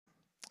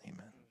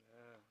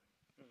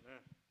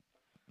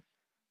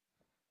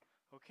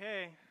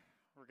Okay,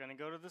 we're going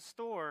to go to the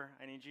store.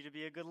 I need you to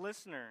be a good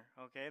listener,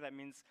 okay? That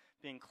means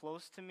being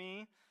close to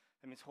me.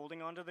 That means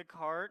holding onto the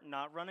cart,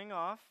 not running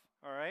off,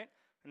 all right?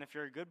 And if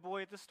you're a good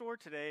boy at the store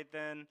today,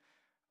 then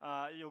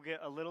you'll get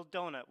a little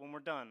donut when we're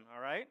done,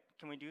 all right?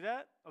 Can we do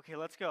that? Okay,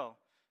 let's go.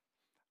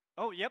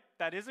 Oh, yep,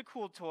 that is a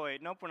cool toy.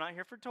 Nope, we're not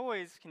here for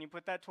toys. Can you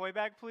put that toy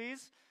back,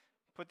 please?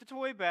 Put the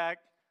toy back.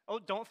 Oh,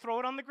 don't throw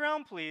it on the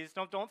ground, please.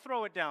 Don't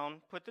throw it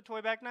down. Put the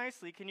toy back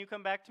nicely. Can you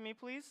come back to me,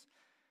 please?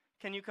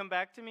 Can you come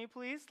back to me,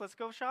 please? Let's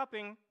go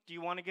shopping. Do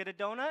you want to get a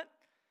donut?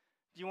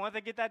 Do you want to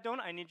get that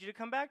donut? I need you to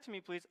come back to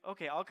me, please.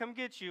 Okay, I'll come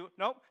get you.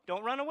 Nope,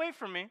 don't run away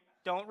from me.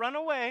 Don't run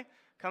away.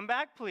 Come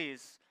back,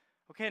 please.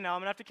 Okay, now I'm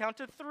going to have to count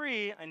to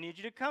 3. I need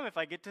you to come. If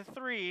I get to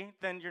 3,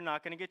 then you're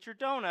not going to get your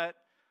donut.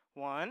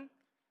 1,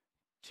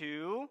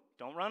 2,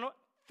 don't run away.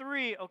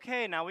 3,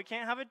 okay, now we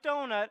can't have a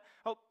donut.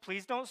 Oh,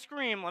 please don't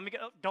scream. Let me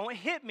go. Don't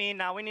hit me.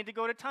 Now we need to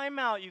go to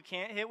timeout. You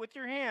can't hit with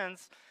your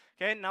hands.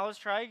 Okay, now let's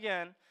try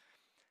again.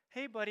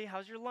 Hey, buddy,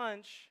 how's your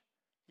lunch?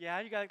 Yeah,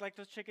 you got like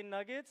those chicken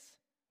nuggets?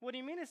 What do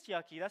you mean it's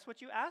yucky? That's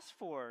what you asked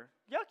for.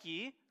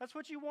 Yucky? That's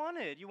what you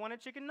wanted. You wanted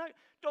chicken nuggets.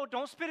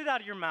 Don't spit it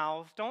out of your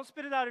mouth. Don't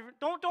spit it out of your,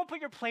 don't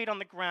put your plate on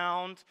the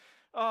ground.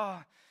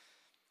 Oh,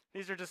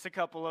 these are just a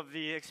couple of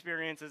the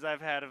experiences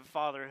I've had of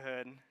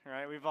fatherhood,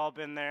 right? We've all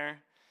been there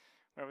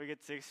where we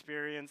get to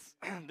experience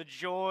the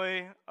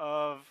joy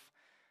of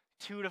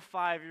 2 to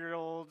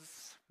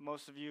 5-year-olds.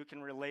 Most of you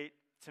can relate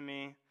to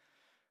me.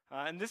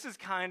 And this is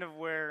kind of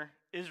where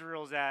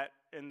Israel's at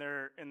in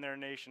their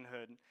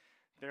nationhood.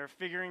 They're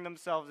figuring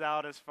themselves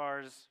out as far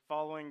as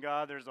following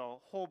God. There's a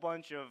whole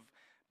bunch of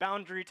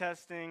boundary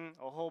testing,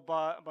 a whole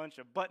bunch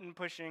of button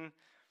pushing,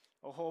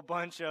 a whole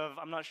bunch of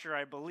I'm not sure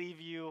I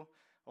believe you,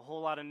 a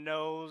whole lot of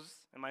no's.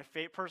 And my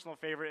personal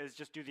favorite is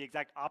just do the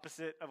exact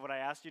opposite of what I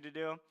asked you to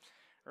do,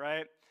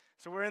 right?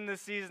 So we're in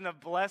this season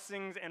of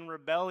blessings and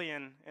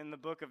rebellion in the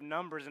book of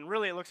Numbers, and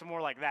really it looks more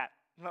like that.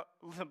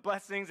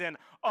 Blessings and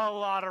a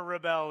lot of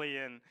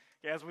rebellion.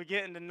 As we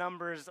get into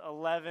Numbers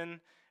 11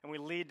 and we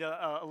lead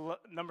to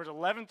Numbers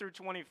 11 through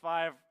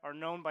 25 are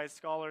known by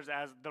scholars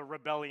as the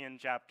rebellion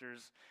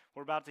chapters.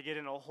 We're about to get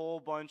in a whole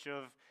bunch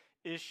of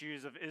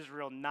issues of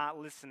Israel not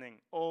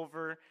listening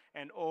over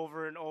and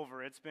over and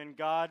over. It's been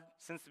God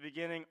since the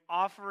beginning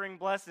offering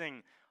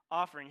blessing,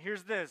 offering.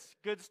 Here's this,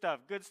 good stuff,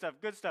 good stuff,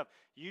 good stuff.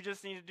 You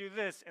just need to do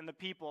this. And the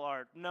people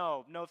are,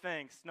 no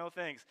thanks, no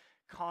thanks.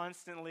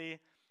 Constantly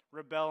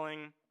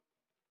rebelling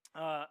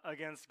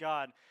against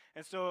God.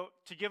 And so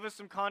to give us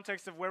some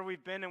context of where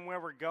we've been and where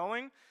we're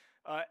going,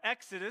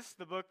 Exodus,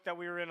 the book that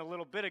we were in a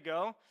little bit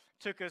ago,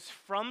 took us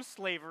from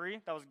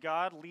slavery, that was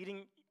God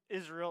leading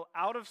Israel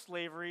out of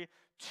slavery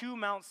to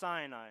Mount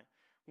Sinai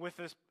with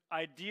this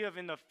idea of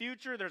in the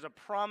future there's a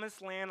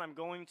promised land I'm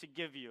going to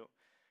give you.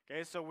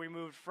 Okay, so we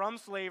moved from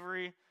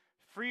slavery,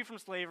 free from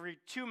slavery,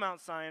 to Mount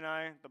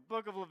Sinai. The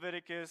book of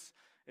Leviticus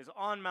is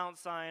on Mount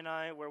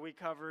Sinai where we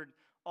covered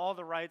all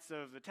the rites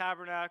of the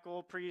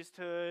tabernacle,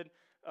 priesthood,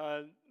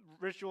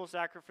 ritual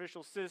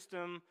sacrificial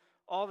system,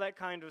 all that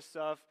kind of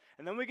stuff.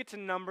 And then we get to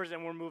Numbers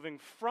and we're moving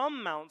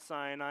from Mount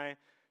Sinai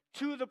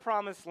to the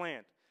promised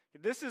land.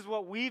 This is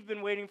what we've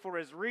been waiting for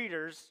as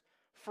readers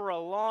for a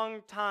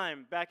long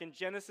time back in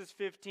Genesis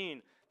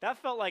 15. That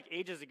felt like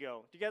ages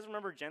ago. Do you guys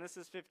remember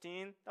Genesis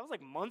 15? That was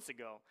like months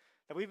ago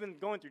that we've been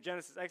going through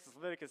Genesis, Exodus,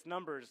 Leviticus,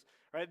 Numbers.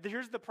 Right?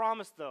 Here's the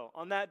promise, though.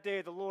 On that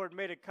day, the Lord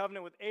made a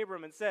covenant with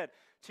Abram and said,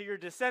 to your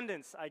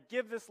descendants, I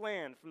give this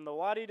land from the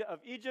Wadi of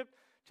Egypt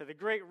to the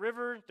great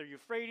river, the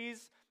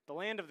Euphrates, the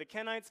land of the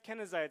Kenites,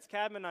 Kenizzites,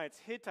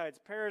 Cadmonites, Hittites,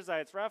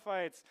 Perizzites,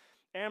 Rephaites,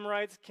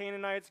 Amorites,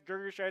 Canaanites,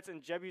 Girgashites,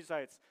 and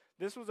Jebusites.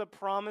 This was a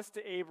promise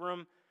to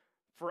Abram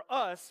for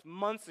us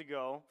months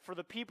ago. For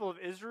the people of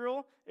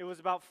Israel, it was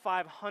about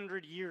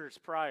 500 years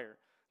prior.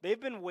 They've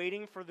been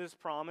waiting for this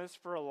promise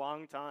for a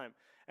long time.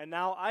 And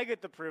now I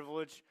get the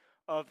privilege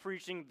of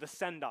preaching the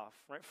send-off,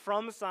 right?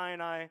 From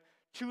Sinai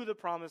to the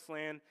promised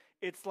land.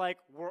 It's like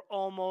we're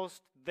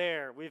almost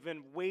there. We've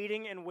been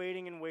waiting and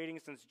waiting and waiting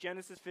since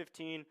Genesis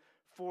 15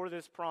 for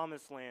this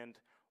promised land.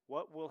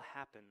 What will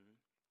happen,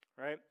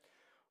 right?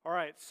 All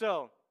right,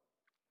 so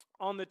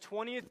on the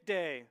 20th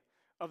day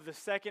of the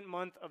 2nd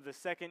month of the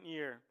 2nd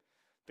year,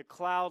 the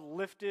cloud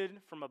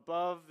lifted from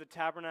above the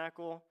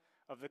tabernacle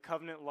of the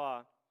covenant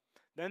law.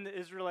 Then the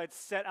Israelites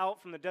set out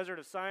from the desert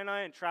of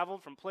Sinai and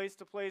traveled from place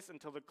to place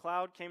until the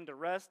cloud came to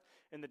rest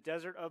in the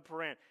desert of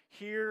Paran.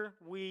 Here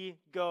we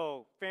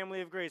go. Family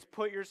of grace,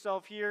 put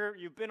yourself here.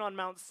 You've been on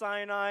Mount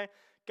Sinai.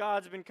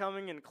 God's been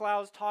coming in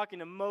clouds, talking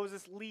to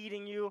Moses,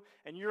 leading you,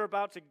 and you're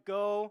about to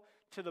go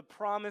to the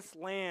promised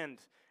land.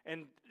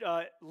 And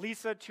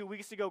Lisa, 2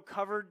 weeks ago,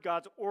 covered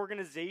God's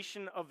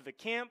organization of the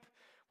camp,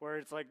 where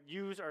it's like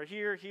you are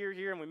here, here,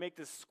 here, and we make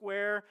this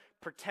square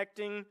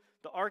protecting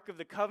the Ark of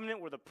the Covenant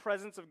where the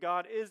presence of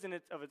God is in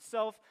it of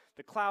itself.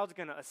 The cloud's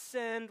going to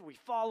ascend. We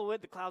follow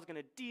it. The cloud's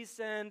going to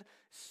descend.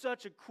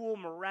 Such a cool,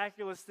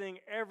 miraculous thing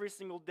every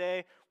single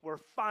day. We're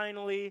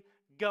finally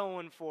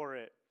going for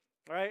it.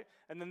 right?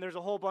 And then there's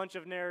a whole bunch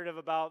of narrative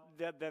about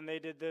that. Then they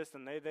did this,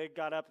 and they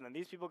got up, and then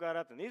these people got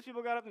up, and these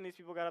people got up, and these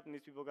people got up, and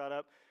these people got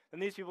up,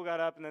 and these people got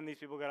up, and then these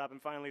people got up,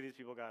 and finally these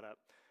people got up.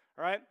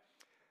 All right?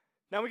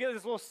 Now we get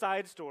this little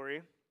side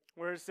story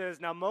where it says,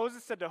 now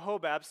Moses said to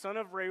Hobab, son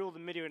of Reuel the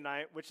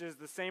Midianite, which is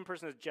the same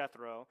person as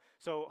Jethro.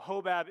 So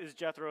Hobab is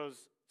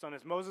Jethro's son,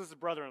 is Moses'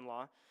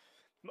 brother-in-law,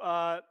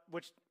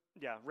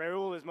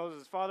 Reuel is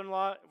Moses'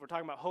 father-in-law. We're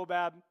talking about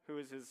Hobab, who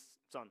is his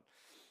son.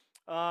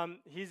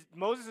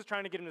 Moses is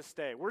trying to get him to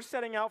stay. We're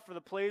setting out for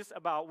the place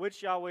about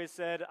which Yahweh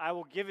said, I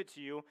will give it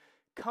to you.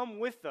 Come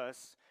with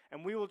us,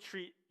 and we will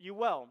treat you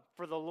well,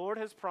 for the Lord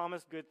has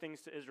promised good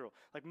things to Israel.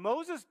 Like,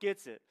 Moses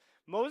gets it.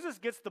 Moses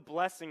gets the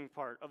blessing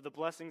part of the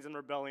blessings and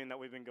rebellion that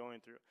we've been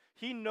going through.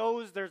 He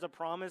knows there's a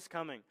promise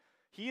coming.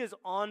 He is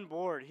on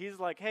board. He's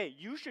like, hey,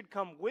 you should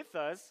come with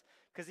us,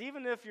 because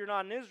even if you're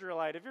not an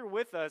Israelite, if you're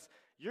with us,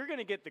 you're going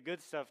to get the good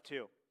stuff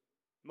too.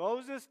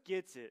 Moses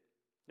gets it,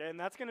 and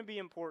that's going to be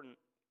important.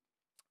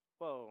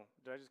 Whoa,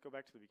 did I just go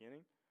back to the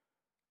beginning?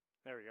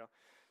 There we go.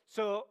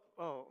 So,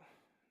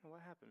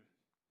 what happened?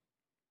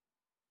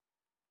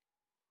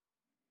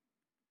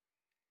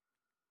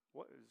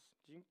 Do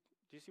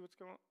you see what's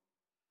going on?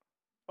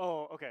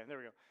 Oh, okay, there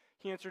we go.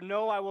 He answered,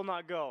 no, I will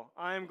not go.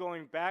 I am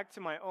going back to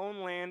my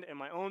own land and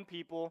my own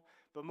people.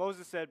 But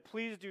Moses said,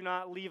 please do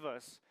not leave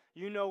us.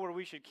 You know where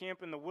we should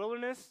camp in the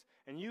wilderness,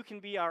 and you can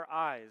be our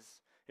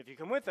eyes. If you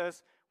come with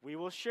us, we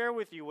will share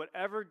with you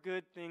whatever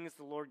good things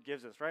the Lord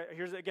gives us, right?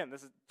 Here's again,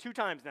 this is 2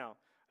 times now.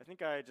 I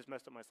think I just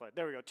messed up my slide.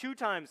 There we go. 2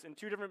 times in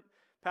 2 different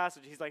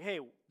passages. He's like, hey,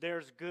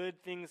 there's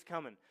good things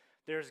coming.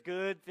 There's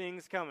good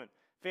things coming.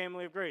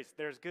 Family of grace,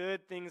 there's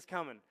good things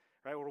coming,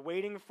 right? We're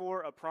waiting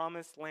for a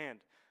promised land.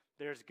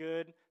 There's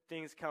good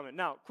things coming.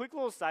 Now, quick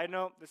little side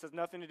note. This has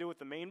nothing to do with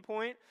the main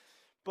point,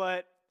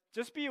 but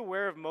just be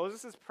aware of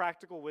Moses'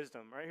 practical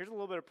wisdom, right? Here's a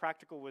little bit of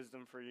practical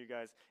wisdom for you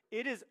guys.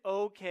 It is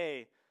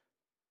okay,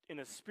 in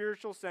a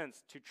spiritual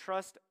sense, to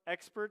trust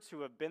experts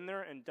who have been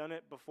there and done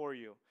it before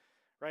you,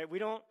 right? We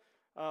don't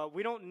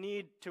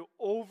need to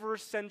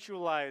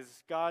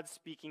over-sensualize God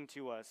speaking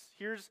to us.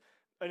 Here's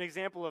an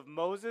example of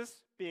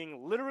Moses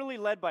being literally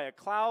led by a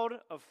cloud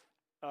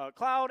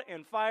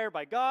and fire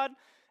by God,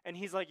 and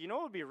he's like, you know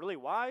what would be really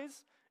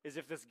wise is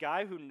if this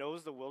guy who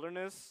knows the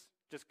wilderness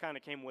just kind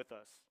of came with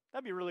us.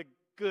 That'd be really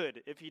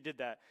good if he did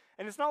that.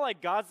 And it's not like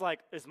God's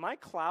like, is my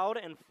cloud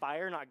and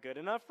fire not good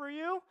enough for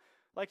you?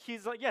 Like,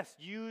 he's like, yes,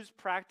 use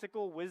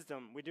practical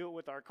wisdom. We do it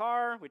with our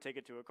car. We take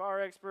it to a car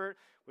expert.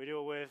 We do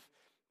it with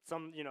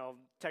some,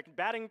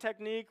 batting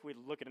technique. We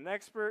look at an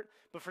expert.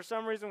 But for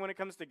some reason, when it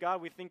comes to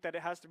God, we think that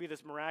it has to be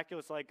this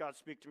miraculous, like, God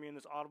speak to me in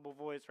this audible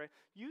voice, right?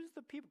 Use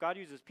the people. God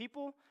uses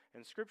people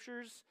and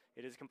scriptures.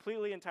 It is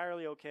completely,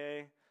 entirely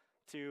okay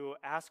to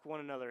ask one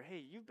another,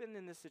 hey, you've been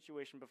in this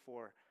situation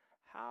before.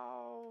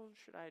 How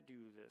should I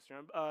do this?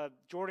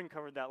 Jordan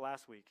covered that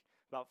last week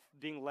about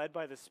being led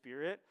by the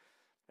Spirit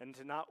and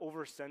to not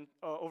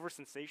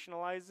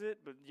over-sensationalize it,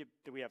 but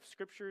we have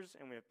scriptures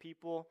and we have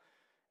people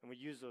and we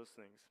use those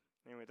things.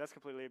 Anyway, that's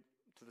completely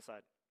to the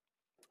side.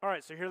 All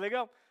right, so here they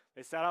go.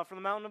 They set out from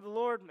the mountain of the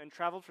Lord and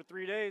traveled for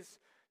 3 days.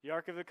 The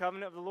ark of the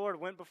covenant of the Lord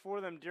went before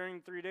them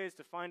during 3 days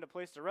to find a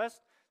place to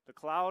rest. The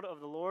cloud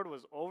of the Lord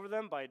was over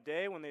them by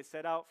day when they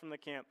set out from the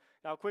camp.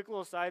 Now, quick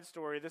little side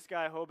story. This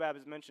guy, Hobab,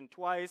 is mentioned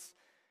twice,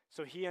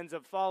 so he ends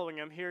up following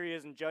him. Here he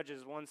is in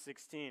Judges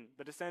 1:16.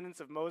 The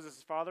descendants of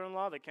Moses'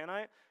 father-in-law, the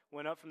Kenite,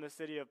 went up from the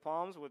city of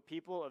palms with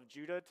people of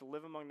Judah to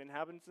live among the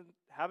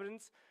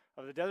inhabitants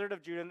of the desert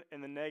of Judah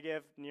in the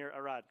Negev near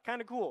Arad. Kind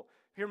of cool.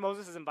 Here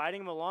Moses is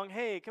inviting him along.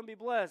 Hey, come be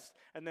blessed.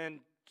 And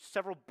then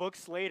several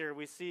books later,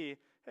 we see,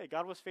 hey,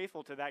 God was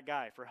faithful to that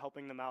guy for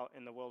helping them out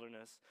in the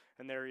wilderness.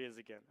 And there he is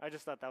again. I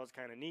just thought that was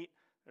kind of neat.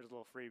 There's a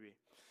little freebie.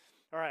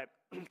 All right,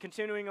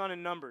 continuing on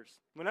in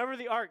Numbers. Whenever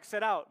the ark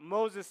set out,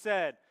 Moses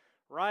said,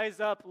 rise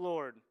up,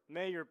 Lord.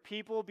 May your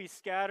people be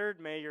scattered.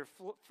 May your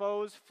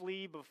foes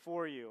flee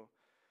before you.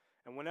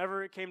 And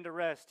whenever it came to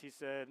rest, he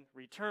said,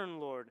 return,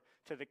 Lord,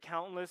 to the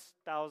countless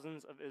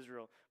thousands of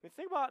Israel. I mean,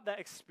 think about that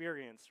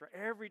experience, right?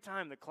 Every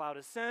time the cloud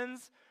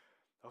ascends,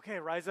 okay,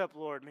 rise up,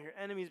 Lord. May your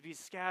enemies be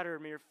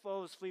scattered. May your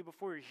foes flee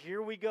before you.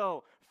 Here we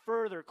go,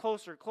 further,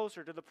 closer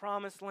to the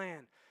promised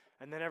land.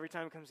 And then every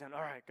time it comes down,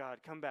 all right, God,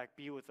 come back,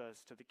 be with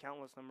us to the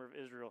countless number of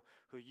Israel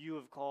who you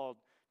have called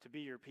to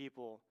be your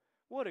people.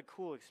 What a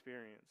cool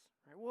experience,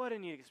 right? What a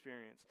neat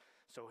experience.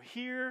 So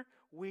here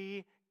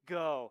we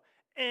go.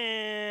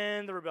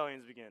 And the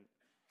rebellions begin.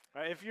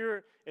 Right, if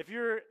you're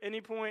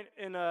any point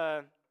in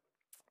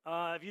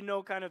if you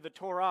know kind of the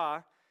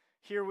Torah,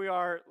 here we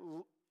are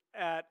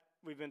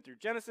we've been through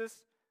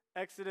Genesis,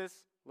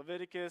 Exodus,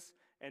 Leviticus,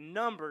 and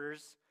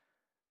Numbers,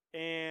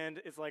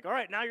 and it's like, all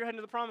right, now you're heading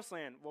to the promised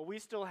land. Well, we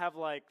still have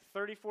like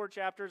 34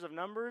 chapters of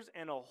Numbers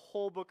and a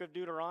whole book of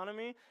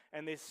Deuteronomy,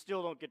 and they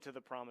still don't get to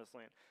the promised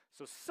land.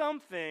 So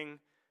something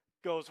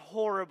goes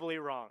horribly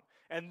wrong,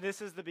 and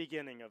this is the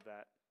beginning of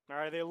that. All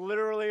right, they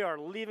literally are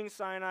leaving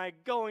Sinai,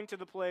 going to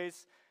the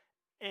place,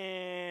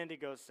 and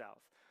it goes south.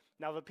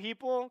 Now, the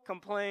people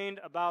complained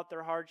about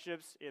their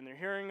hardships in their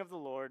hearing of the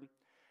Lord,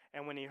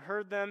 And when he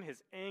heard them,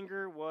 his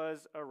anger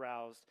was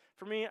aroused.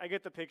 For me, I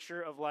get the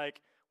picture of like,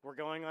 we're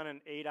going on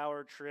an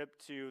 8-hour trip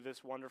to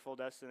this wonderful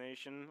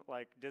destination,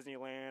 like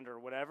Disneyland or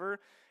whatever,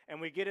 and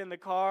we get in the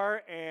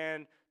car,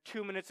 and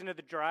 2 minutes into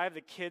the drive,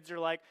 the kids are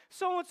like,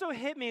 so-and-so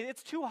hit me.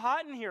 It's too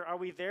hot in here. Are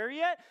we there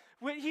yet?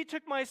 He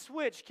took my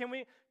switch. Can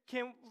we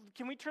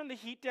turn the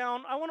heat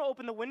down? I want to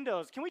open the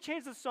windows. Can we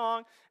change the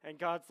song? And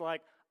God's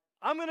like,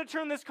 I'm going to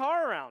turn this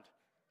car around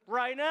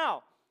right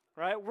now.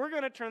 Right? We're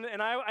going to turn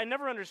and I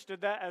never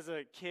understood that as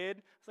a kid.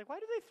 It's like, why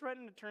do they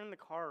threaten to turn the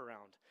car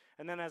around?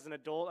 And then as an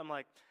adult, I'm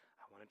like,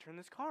 I want to turn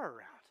this car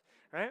around,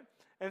 right?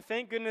 And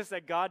thank goodness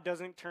that God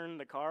doesn't turn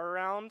the car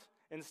around.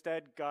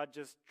 Instead, God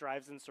just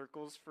drives in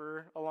circles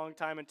for a long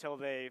time until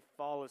they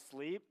fall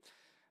asleep.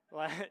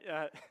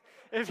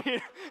 If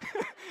you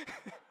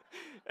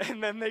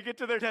and then they get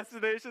to their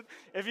destination.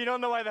 If you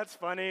don't know why that's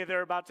funny,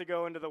 they're about to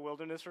go into the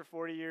wilderness for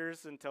 40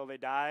 years until they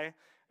die,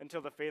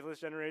 until the faithless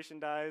generation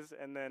dies,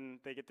 and then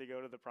they get to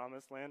go to the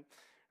promised land,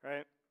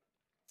 right?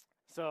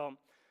 So,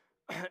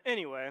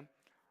 anyway,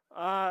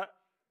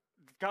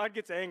 God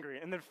gets angry,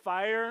 and then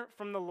fire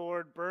from the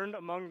Lord burned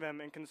among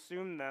them and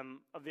consumed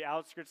them of the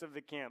outskirts of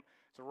the camp.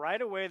 So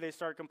right away they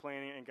start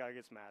complaining, and God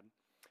gets mad.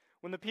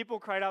 When the people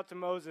cried out to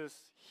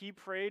Moses, he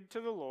prayed to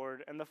the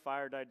Lord, and the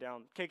fire died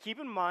down. Okay, keep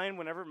in mind,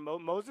 whenever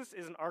Moses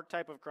is an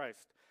archetype of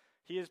Christ.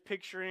 He is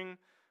picturing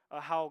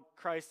how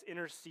Christ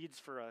intercedes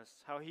for us,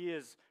 how he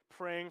is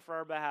praying for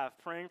our behalf,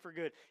 praying for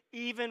good,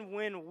 even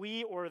when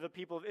we or the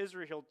people of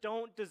Israel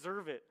don't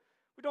deserve it.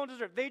 We don't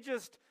deserve it. They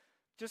just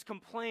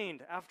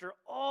complained after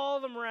all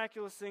the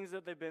miraculous things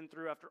that they've been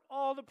through, after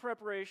all the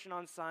preparation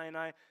on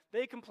Sinai.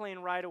 They complain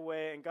right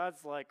away, and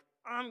God's like,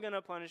 I'm going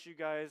to punish you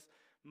guys.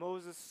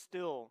 Moses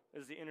still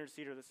is the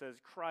interceder that says,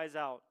 cries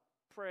out,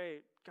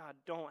 pray, God,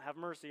 don't have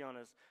mercy on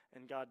us.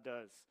 And God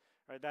does.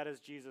 All right, that is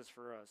Jesus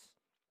for us.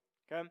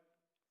 Okay?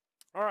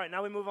 All right,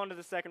 now we move on to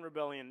the second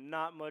rebellion,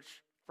 not much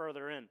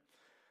further in.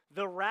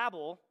 The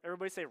rabble,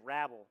 everybody say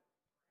rabble.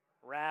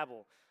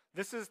 Rabble.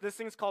 This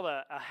thing's called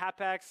a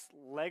hapax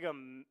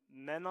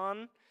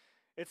legomenon.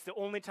 It's the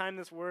only time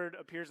this word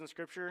appears in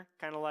Scripture,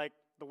 kind of like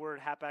the word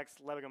hapax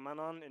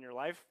legomenon in your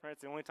life, right?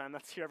 It's the only time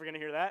you're ever going to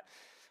hear that.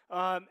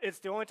 It's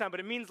the only time,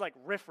 but it means like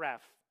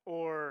riffraff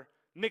or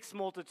mixed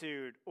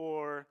multitude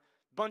or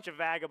bunch of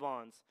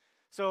vagabonds.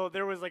 So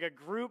there was like a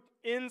group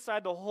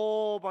inside the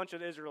whole bunch of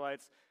the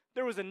Israelites.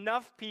 There was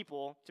enough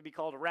people to be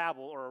called a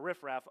rabble or a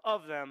riffraff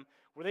of them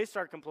where they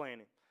start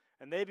complaining.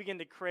 And they begin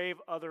to crave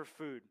other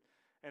food.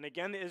 And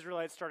again, the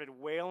Israelites started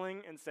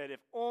wailing and said, if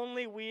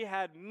only we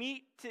had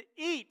meat to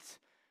eat.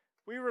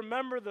 We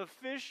remember the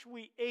fish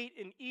we ate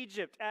in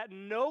Egypt at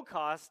no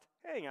cost.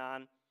 Hang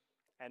on.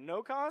 At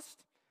no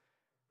cost?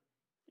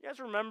 You guys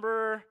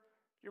remember,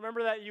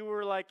 that you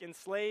were like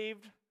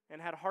enslaved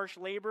and had harsh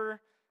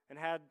labor and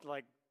had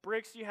like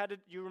bricks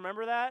you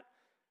remember that?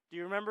 Do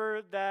you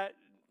remember that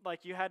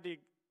like you had to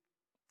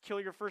kill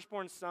your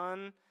firstborn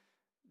son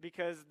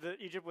because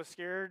Egypt was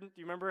scared? Do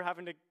you remember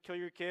having to kill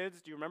your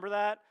kids? Do you remember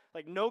that?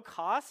 Like no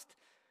cost?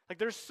 Like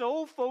they're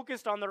so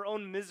focused on their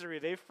own misery,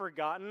 they've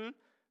forgotten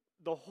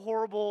the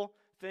horrible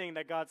thing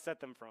that God set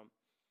them from.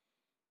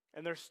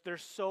 And they're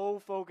so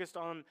focused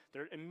on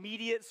their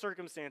immediate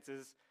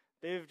circumstances,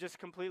 they've just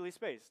completely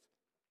spaced.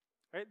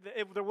 Right?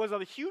 There was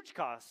a huge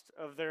cost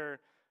of their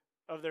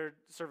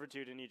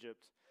servitude in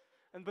Egypt.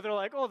 But they're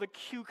like, oh, the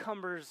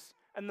cucumbers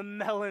and the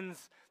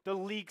melons, the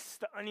leeks,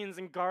 the onions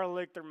and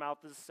garlic, their mouth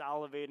is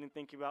salivating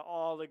thinking about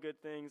all the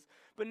good things.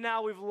 But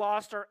now we've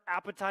lost our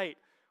appetite.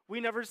 We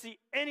never see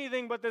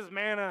anything but this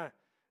manna.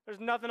 There's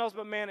nothing else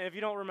but manna. If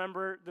you don't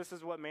remember, this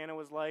is what manna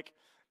was like.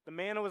 The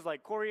manna was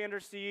like coriander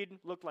seed,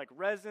 looked like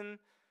resin.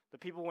 The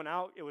people went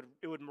out.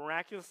 It would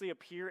miraculously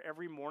appear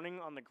every morning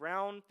on the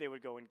ground. They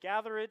would go and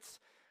gather it,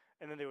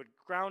 and then they would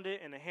ground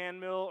it in a hand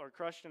mill or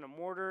crush it in a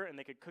mortar, and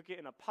they could cook it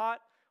in a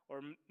pot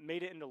or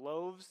made it into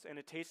loaves, and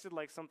it tasted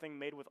like something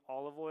made with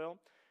olive oil.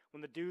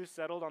 When the dew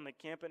settled on the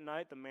camp at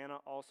night, the manna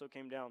also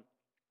came down.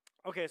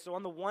 Okay, so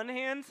on the one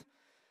hand,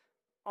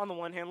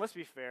 let's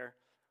be fair.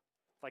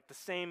 Like the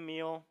same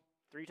meal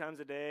 3 times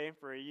a day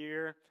for a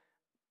year,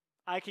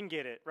 I can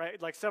get it, right?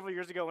 Like several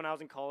years ago when I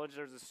was in college,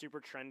 there was a super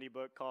trendy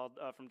book called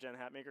from Jen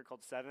Hatmaker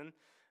called 7,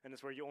 and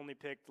it's where you only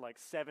picked like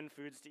 7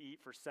 foods to eat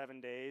for 7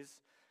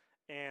 days.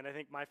 And I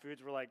think my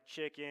foods were like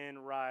chicken,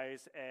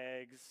 rice,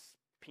 eggs,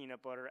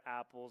 peanut butter,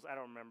 apples, I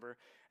don't remember.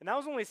 And that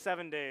was only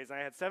 7 days. I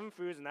had 7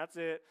 foods and that's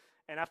it.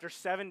 And after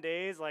 7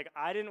 days, like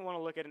I didn't want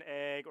to look at an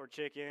egg or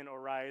chicken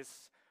or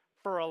rice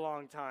for a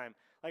long time.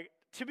 Like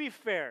to be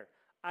fair,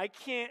 I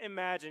can't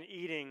imagine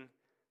eating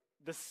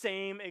the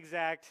same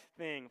exact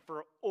thing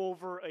for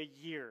over a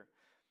year.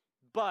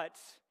 But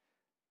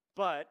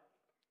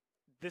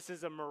this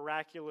is a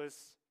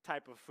miraculous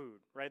type of food,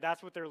 right?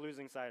 That's what they're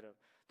losing sight of.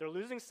 They're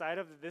losing sight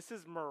of that this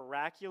is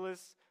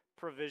miraculous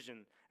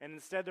provision. And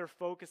instead they're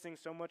focusing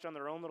so much on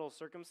their own little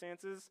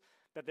circumstances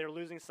that they're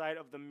losing sight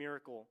of the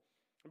miracle.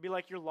 It'd be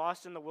like you're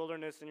lost in the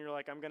wilderness and you're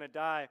like, I'm going to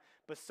die,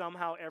 but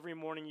somehow every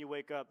morning you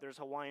wake up, there's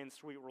Hawaiian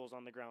sweet rolls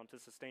on the ground to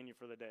sustain you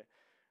for the day,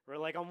 Where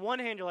like on one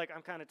hand, you're like,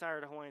 I'm kind of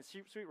tired of Hawaiian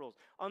sweet rolls.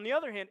 On the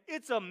other hand,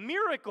 it's a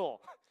miracle.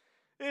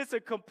 It's a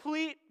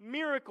complete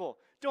miracle.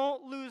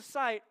 Don't lose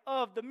sight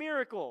of the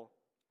miracle,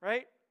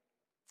 right?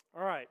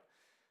 All right.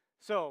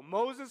 So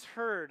Moses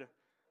heard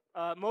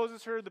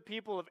the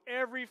people of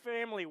every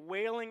family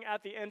wailing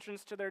at the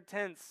entrance to their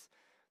tents.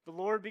 The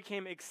Lord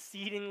became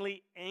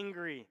exceedingly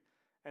angry,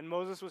 and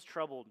Moses was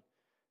troubled.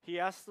 He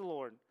asked the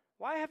Lord,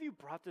 "Why have you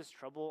brought this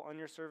trouble on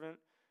your servant?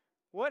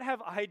 What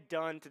have I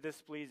done to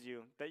displease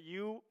you, that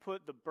you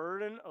put the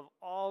burden of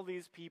all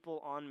these people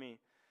on me?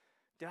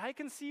 Did I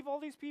conceive all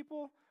these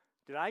people?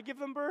 Did I give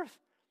them birth?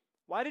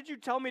 Why did you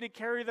tell me to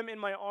carry them in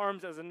my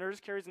arms as a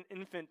nurse carries an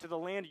infant to the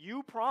land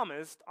you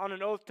promised on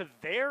an oath to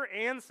their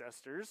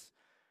ancestors?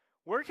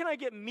 Where can I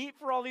get meat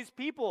for all these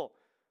people?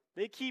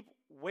 They keep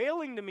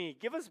wailing to me,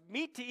 'Give us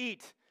meat to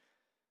eat.'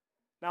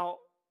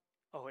 Now,"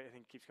 oh wait, I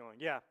think it keeps going.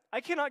 "Yeah,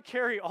 I cannot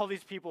carry all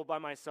these people by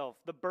myself.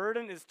 The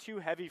burden is too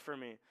heavy for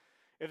me.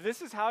 If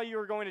this is how you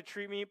are going to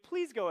treat me,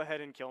 please go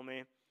ahead and kill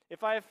me.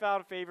 If I have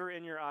found favor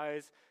in your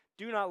eyes,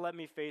 do not let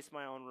me face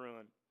my own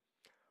ruin."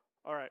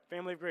 All right,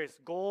 family of grace,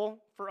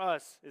 goal for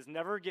us is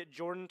never get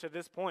Jordan to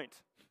this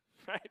point,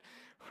 right?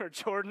 Where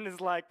Jordan is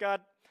like,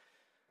 "God,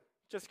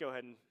 just go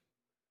ahead and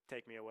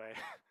take me away.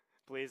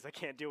 Please, I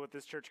can't deal with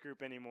this church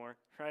group anymore,"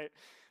 right?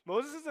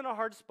 Moses is in a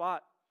hard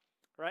spot,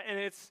 right? And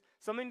it's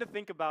something to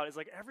think about. Is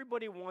like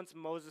everybody wants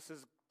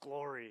Moses'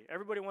 glory.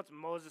 Everybody wants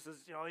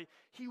Moses',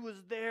 he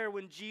was there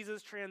when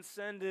Jesus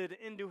transcended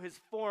into his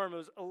form. It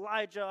was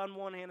Elijah on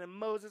one hand and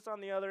Moses on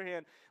the other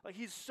hand. Like,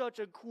 he's such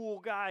a cool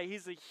guy.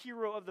 He's a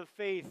hero of the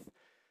faith.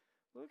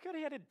 Look what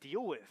he had to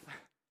deal with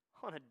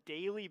on a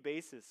daily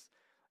basis.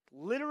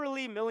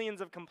 Literally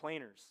millions of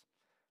complainers.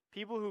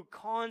 People who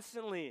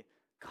constantly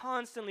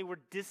were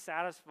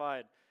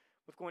dissatisfied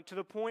with going to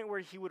the point where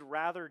he would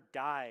rather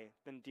die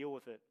than deal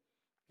with it.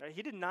 Right?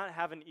 He did not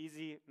have an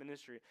easy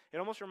ministry. It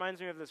almost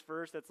reminds me of this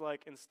verse that's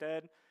like,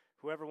 instead,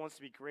 whoever wants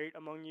to be great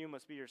among you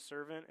must be your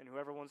servant, and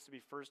whoever wants to be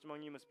first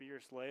among you must be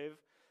your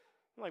slave.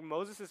 Like,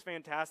 Moses is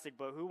fantastic,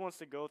 but who wants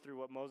to go through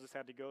what Moses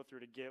had to go through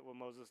to get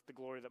the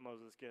glory that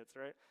Moses gets,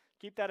 right?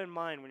 Keep that in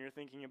mind when you're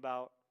thinking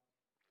about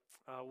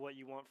what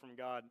you want from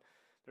God.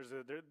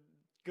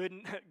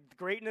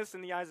 Greatness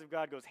in the eyes of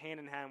God goes hand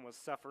in hand with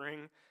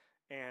suffering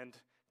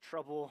and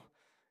trouble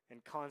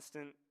and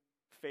constant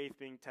faith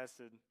being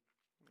tested.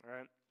 All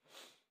right.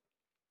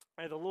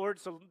 And the Lord,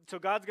 so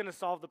God's going to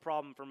solve the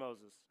problem for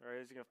Moses. All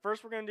right.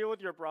 First, we're going to deal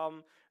with your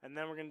problem, and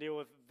then we're going to deal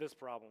with this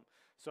problem.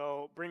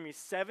 So bring me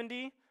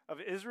 70 of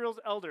Israel's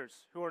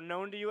elders who are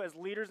known to you as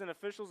leaders and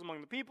officials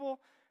among the people.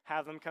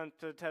 Have them come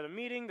to a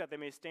meeting that they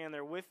may stand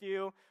there with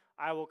you.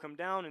 I will come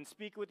down and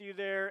speak with you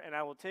there, and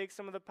I will take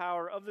some of the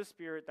power of the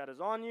Spirit that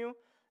is on you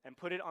and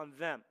put it on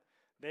them.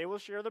 They will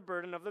share the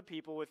burden of the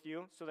people with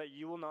you so that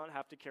you will not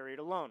have to carry it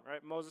alone.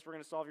 Right? Moses, we're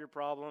going to solve your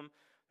problem.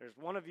 There's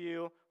one of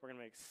you. We're going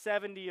to make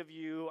 70 of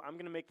you. I'm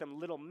going to make them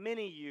little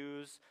mini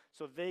yous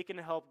so they can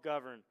help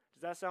govern.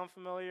 Does that sound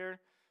familiar?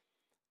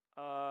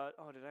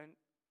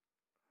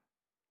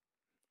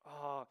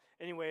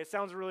 Anyway, it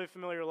sounds really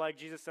familiar, like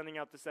Jesus sending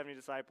out the 70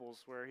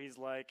 disciples, where he's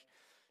like,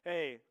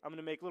 "Hey, I'm going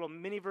to make little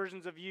mini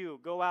versions of you.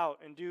 Go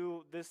out and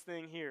do this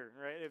thing here,"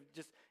 right?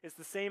 It's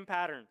the same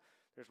pattern.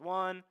 There's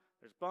one,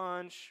 there's a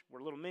bunch,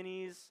 we're little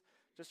minis.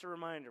 Just a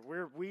reminder,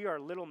 we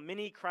are little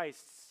mini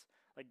Christs.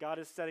 Like, God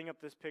is setting up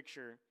this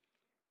picture,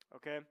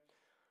 okay?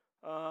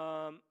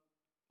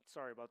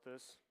 Sorry about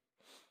this.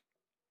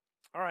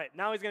 All right,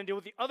 now he's going to deal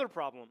with the other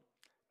problem.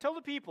 "Tell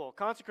the people,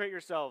 consecrate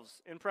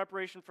yourselves in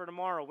preparation for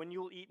tomorrow when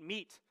you will eat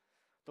meat.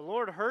 The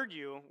Lord heard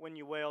you when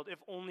you wailed,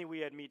 'If only we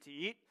had meat to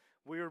eat.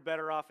 We were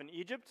better off in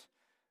Egypt.'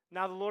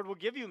 Now the Lord will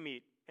give you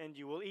meat, and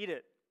you will eat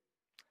it.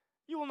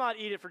 You will not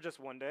eat it for just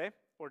 1 day,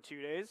 or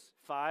 2 days,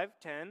 5,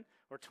 10,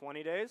 or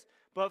 20 days,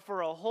 but for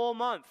a whole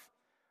month,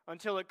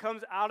 until it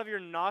comes out of your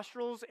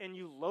nostrils and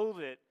you loathe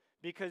it,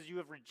 because you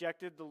have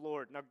rejected the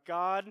Lord." Now,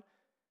 God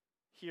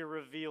here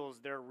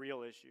reveals their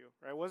real issue,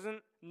 right? It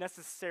wasn't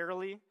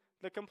necessarily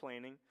the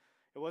complaining.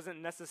 It wasn't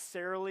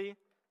necessarily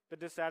the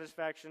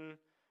dissatisfaction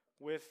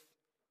with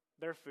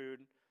their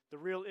food. The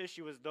real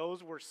issue is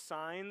those were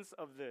signs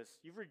of this.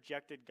 You've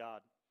rejected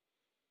God.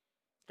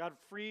 God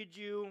freed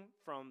you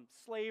from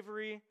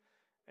slavery,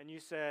 and you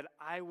said,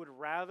 "I would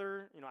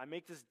rather, I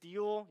make this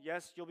deal.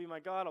 Yes, you'll be my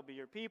God. I'll be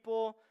your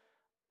people.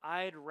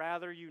 I'd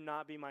rather you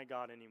not be my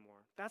God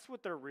anymore." That's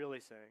what they're really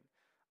saying.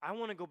 I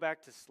want to go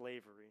back to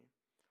slavery.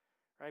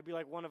 Right? Be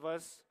like one of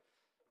us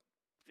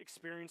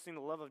experiencing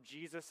the love of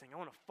Jesus, saying, "I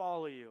want to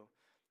follow you."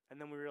 And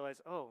then we realize,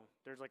 oh,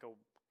 there's like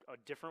a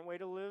different way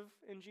to live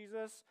in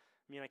Jesus.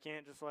 I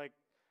can't just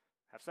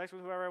have sex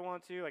with whoever I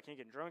want to. I can't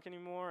get drunk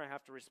anymore. I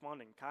have to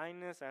respond in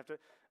kindness. I have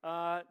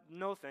to,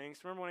 no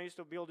thanks. Remember when I used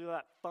to be able to do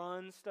that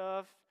fun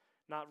stuff?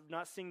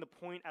 Not seeing the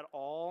point at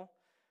all?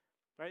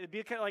 Right? It'd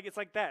be kind of like, it's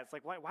like that. It's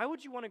like, why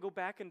would you want to go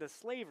back into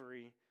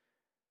slavery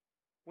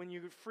when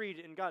you're freed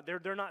in God?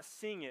 They're not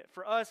seeing it.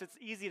 For us, it's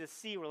easy to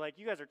see. We're like,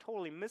 you guys are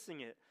totally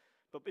missing it.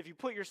 But if you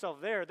put yourself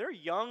there, they're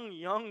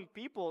young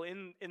people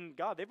in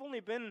God. They've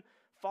only been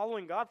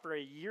following God for a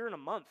year and a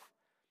month.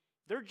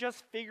 They're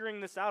just figuring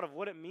this out of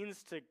what it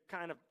means to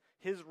kind of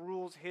his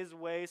rules, his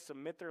way,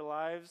 submit their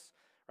lives,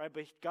 right?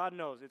 But God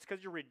knows. It's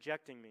because you're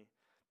rejecting me.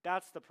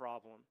 That's the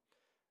problem,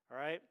 all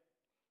right?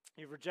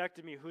 You've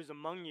rejected me, who's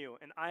among you?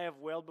 And I have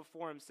wailed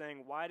before him,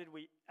 saying, why did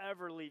we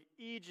ever leave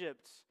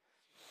Egypt?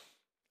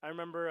 I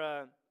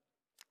remember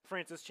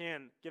Francis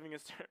Chan giving a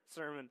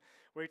sermon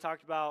where he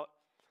talked about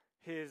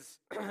his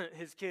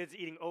his kids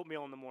eating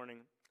oatmeal in the morning.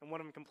 And one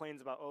of them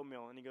complains about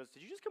oatmeal. And he goes,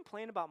 did you just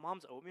complain about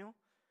mom's oatmeal?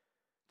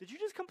 Did you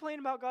just complain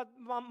about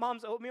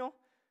mom's oatmeal?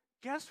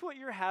 Guess what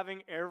you're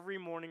having every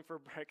morning for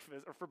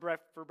breakfast, or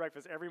for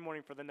breakfast every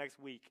morning for the next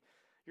week?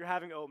 You're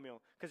having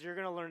oatmeal because you're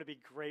going to learn to be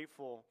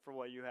grateful for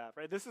what you have,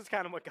 right? This is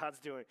kind of what God's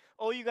doing.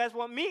 Oh, you guys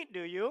want meat,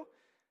 do you?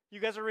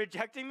 You guys are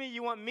rejecting me?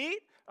 You want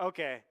meat?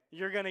 Okay,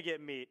 you're going to get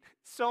meat.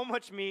 So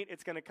much meat,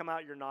 it's going to come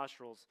out your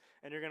nostrils,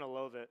 and you're going to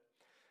loathe it,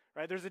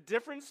 right? There's a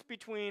difference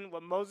between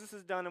what Moses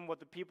has done and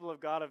what the people of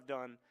God have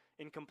done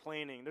in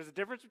complaining. There's a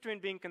difference between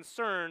being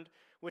concerned,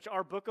 which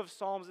our book of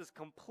Psalms is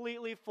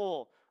completely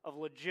full of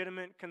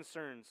legitimate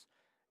concerns.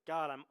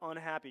 God, I'm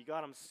unhappy.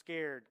 God, I'm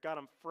scared. God,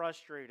 I'm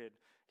frustrated.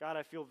 God,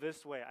 I feel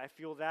this way. I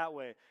feel that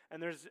way.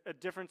 And there's a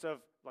difference of,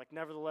 like,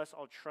 nevertheless,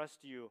 I'll trust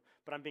you,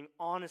 but I'm being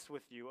honest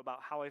with you about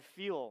how I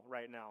feel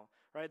right now,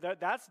 right?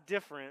 That's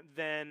different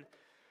than,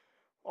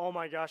 oh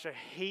my gosh, I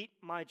hate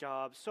my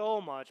job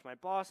so much. My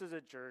boss is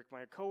a jerk.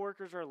 My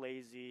coworkers are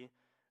lazy.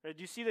 Right?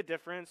 Do you see the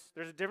difference?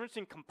 There's a difference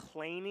in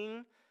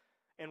complaining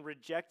and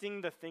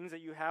rejecting the things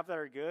that you have that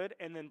are good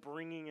and then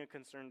bringing a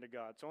concern to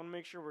God. So I want to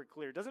make sure we're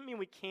clear. It doesn't mean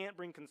we can't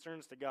bring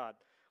concerns to God.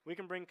 We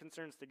can bring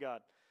concerns to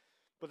God.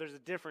 But there's a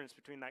difference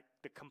between that,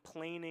 the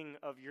complaining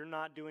of you're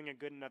not doing a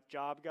good enough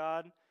job,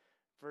 God,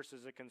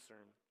 versus a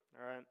concern.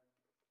 All right?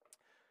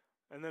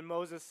 And then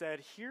Moses said,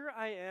 here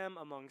I am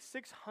among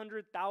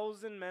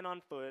 600,000 men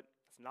on foot.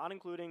 It's not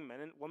including men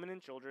and women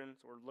and children.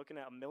 So we're looking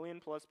at 1 million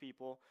plus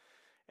people.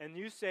 And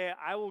you say,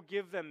 I will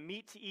give them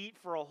meat to eat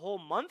for a whole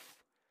month?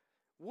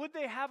 Would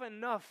they have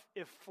enough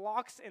if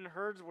flocks and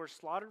herds were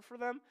slaughtered for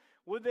them?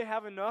 Would they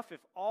have enough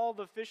if all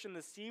the fish in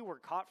the sea were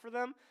caught for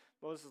them?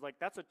 Moses is like,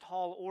 that's a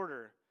tall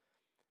order.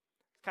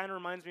 Kind of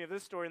reminds me of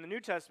this story in the New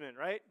Testament,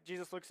 right?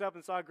 Jesus looks up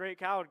and saw a great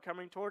crowd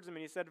coming towards him,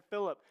 and he said to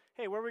Philip,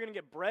 hey, where are we going to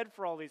get bread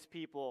for all these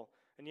people?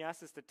 And he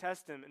asked us to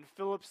test him. And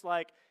Philip's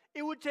like,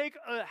 it would take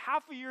a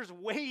half a year's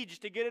wage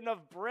to get enough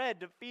bread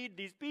to feed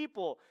these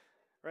people,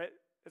 right?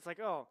 It's like,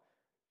 oh,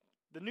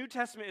 the New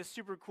Testament is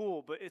super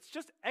cool, but it's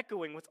just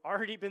echoing what's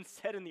already been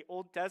said in the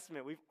Old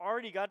Testament. We've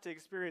already got to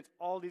experience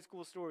all these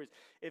cool stories.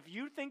 If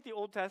you think the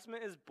Old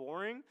Testament is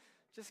boring,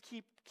 just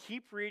keep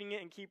reading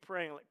it and keep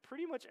praying. Like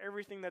pretty much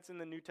everything that's in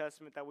the New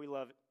Testament that we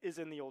love is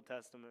in the Old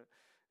Testament.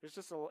 It's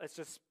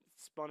just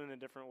spun in a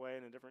different way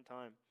in a different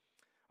time.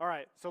 All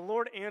right, so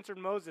Lord answered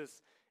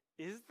Moses,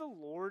 is the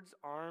Lord's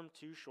arm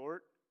too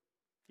short?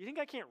 Do you think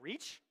I can't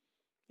reach?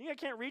 You think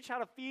I can't reach how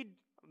to feed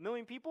 1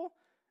 million people?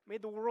 I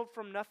made the world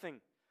from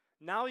nothing.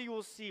 Now you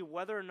will see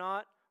whether or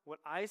not what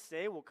I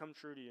say will come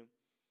true to you.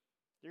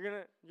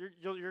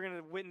 You're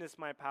gonna witness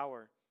my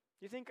power.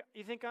 You think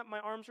my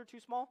arms are too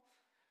small?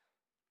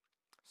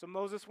 So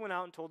Moses went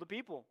out and told the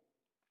people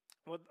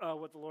what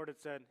the Lord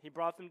had said. He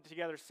brought them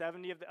together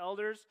 70 of the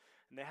elders,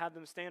 and they had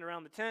them stand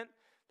around the tent.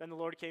 Then the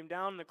Lord came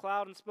down in the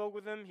cloud and spoke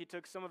with him. He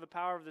took some of the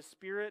power of the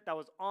Spirit that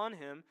was on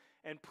him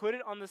and put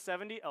it on the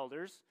 70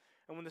 elders.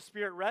 And when the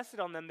Spirit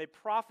rested on them, they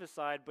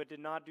prophesied, but did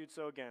not do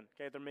so again.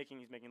 Okay,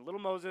 he's making little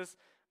Moses,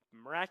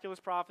 miraculous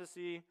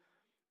prophecy,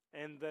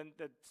 and then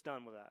it's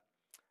done with that.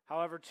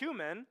 However, 2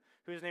 men,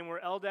 whose name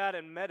were Eldad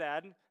and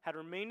Medad, had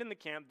remained in the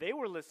camp. They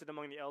were listed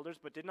among the elders,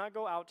 but did not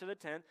go out to the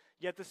tent.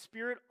 Yet the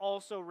Spirit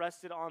also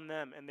rested on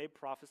them, and they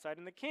prophesied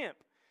in the camp.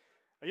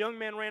 A young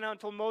man ran out and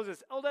told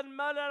Moses, Eldad and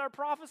Medad are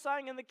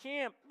prophesying in the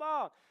camp.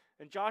 Ah.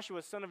 And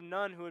Joshua, son of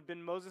Nun, who had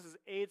been Moses'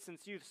 aide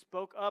since youth,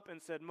 spoke up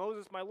and said,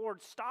 Moses, my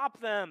Lord, stop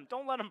them.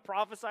 Don't let them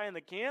prophesy in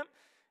the camp.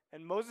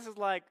 And Moses is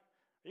like,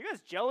 are you guys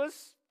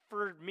jealous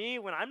for me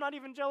when I'm not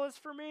even jealous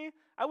for me?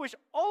 I wish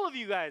all of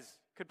you guys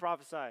could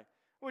prophesy.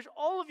 I wish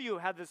all of you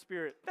had the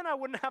Spirit. Then I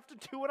wouldn't have to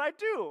do what I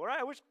do, right?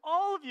 I wish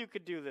all of you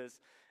could do this.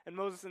 And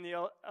Moses and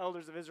the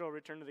elders of Israel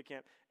returned to the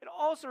camp. It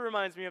also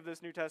reminds me of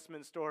this New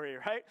Testament story,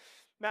 right?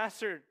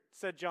 Master,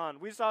 said John,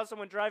 we saw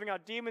someone driving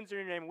out demons in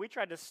your name. We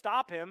tried to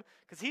stop him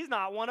because he's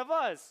not one of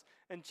us.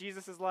 And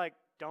Jesus is like,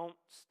 don't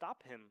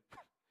stop him.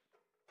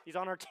 He's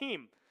on our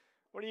team.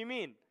 What do you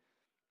mean?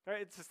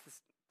 Right? It's just the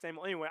same.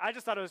 Anyway, I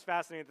just thought it was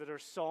fascinating that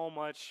there's so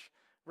much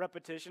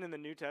repetition in the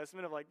New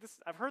Testament of like this.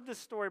 I've heard this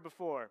story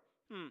before.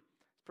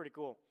 It's pretty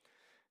cool.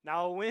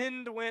 Now a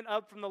wind went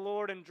up from the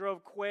Lord and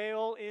drove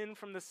quail in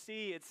from the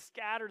sea. It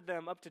scattered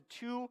them up to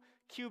 2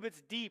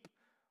 cubits deep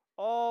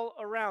all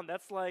around.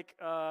 That's like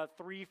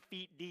 3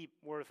 feet deep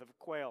worth of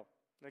quail.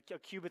 A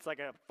cubit's like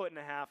 1.5 feet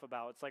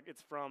about.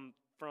 It's from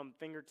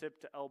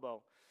fingertip to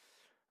elbow.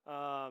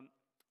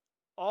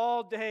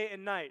 All day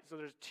and night. So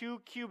there's 2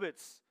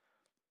 cubits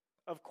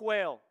of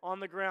quail on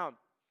the ground.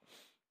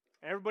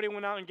 Everybody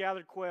went out and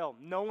gathered quail.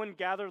 No one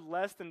gathered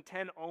less than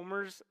 10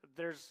 omers.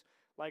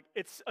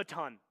 It's a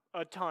ton.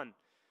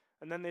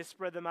 and then they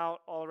spread them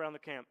out all around the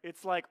camp.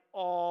 It's like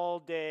all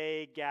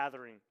day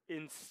gathering,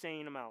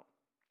 insane amount,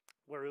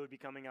 where it would be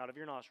coming out of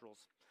your nostrils.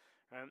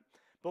 Right?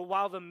 But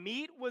while the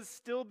meat was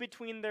still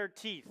between their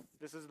teeth,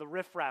 this is the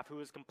riffraff who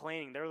was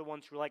complaining. They're the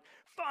ones who were like,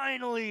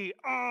 finally,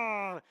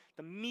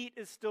 the meat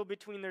is still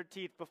between their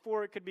teeth.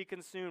 Before it could be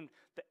consumed,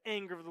 the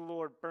anger of the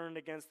Lord burned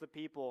against the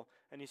people,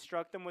 and he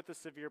struck them with a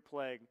severe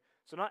plague.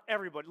 So not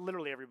everybody,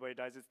 literally everybody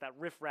dies. It's that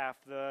riffraff,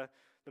 the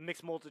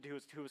mixed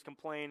multitude who was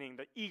complaining,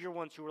 the eager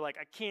ones who were like,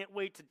 I can't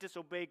wait to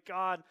disobey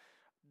God.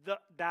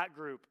 That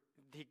group,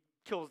 he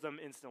kills them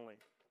instantly.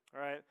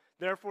 All right.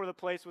 Therefore, the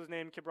place was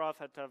named Kibroth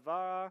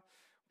Hattaavah,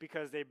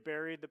 because they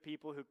buried the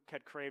people who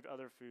had craved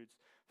other foods.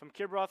 From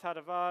Kibroth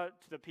Hattaavah,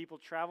 the people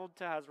traveled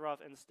to Hazeroth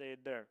and stayed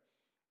there.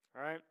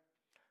 All right?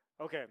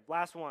 Okay,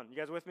 last one. You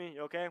guys with me?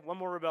 You okay? One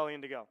more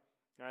rebellion to go. All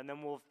right, and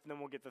then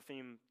we'll get the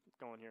theme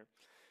going here.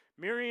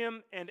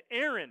 Miriam and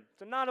Aaron.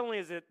 So not only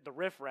is it the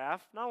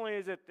riffraff, not only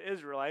is it the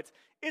Israelites,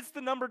 it's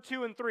the number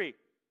 2 and 3.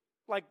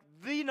 Like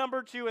the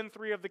number 2 and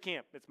 3 of the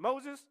camp. It's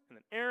Moses, and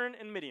then Aaron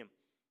and Miriam.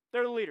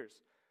 They're the leaders.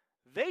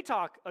 They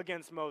talk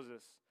against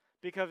Moses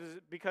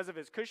because of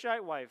his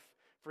Cushite wife,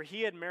 for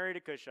he had married a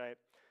Cushite.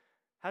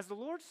 Has the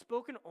Lord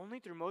spoken only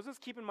through Moses?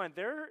 Keep in mind,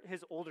 they're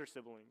his older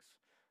siblings.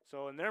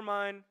 So in their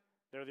mind,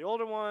 they're the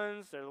older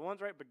ones, they're the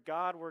ones, right? But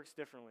God works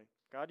differently.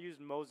 God used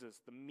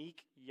Moses, the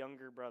meek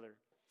younger brother.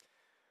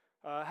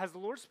 Has the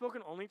Lord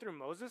spoken only through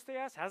Moses, they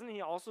asked? Hasn't he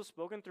also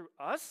spoken through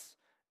us?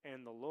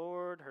 And the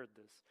Lord heard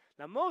this.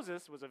 Now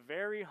Moses was a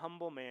very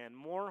humble man,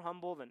 more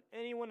humble than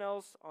anyone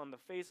else on the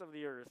face of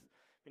the earth,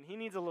 and he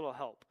needs a little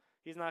help.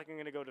 He's not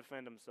going to go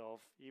defend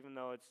himself, even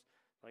though it's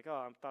like,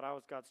 oh, I thought I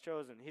was God's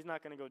chosen. He's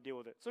not going to go deal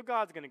with it. So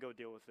God's going to go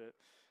deal with it,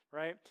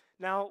 right?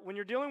 Now, when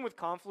you're dealing with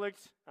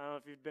conflict, I don't know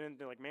if you've been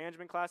in like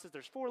management classes,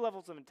 there's 4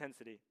 levels of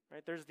intensity,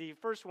 right? There's the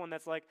first one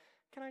that's like,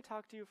 can I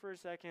talk to you for a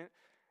second?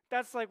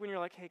 That's like when you're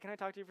like, hey, can I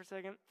talk to you for a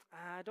second?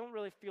 I don't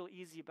really feel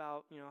easy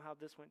about, how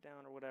this went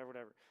down or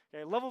whatever.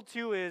 Okay, level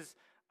 2 is,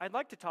 I'd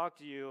like to talk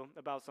to you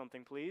about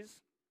something,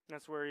 please.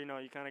 That's where, you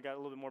kind of got a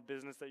little bit more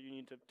business that you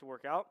need to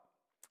work out.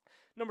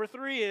 Number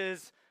 3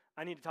 is,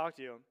 I need to talk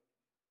to you.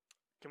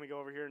 Can we go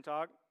over here and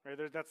talk? Right,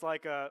 that's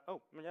like, sure,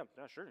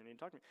 you need to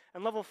talk to me.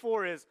 And level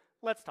 4 is,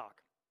 let's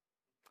talk.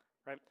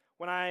 Right?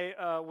 When I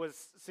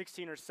was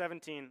 16 or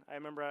 17, I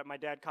remember my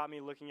dad caught me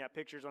looking at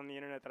pictures on the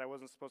internet that I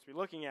wasn't supposed to be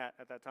looking at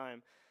that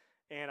time.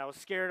 And I was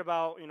scared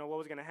about, what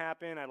was going to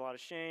happen. I had a lot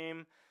of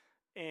shame.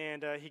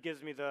 And he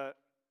gives me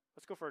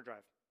let's go for a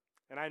drive.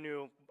 And I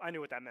knew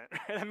what that meant.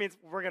 That means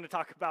we're going to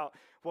talk about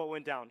what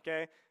went down,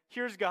 okay?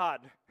 Here's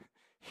God.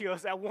 He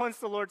goes, at once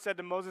the Lord said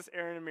to Moses,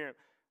 Aaron, and Miriam,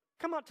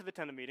 come out to the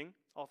tent of meeting,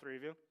 all 3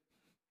 of you.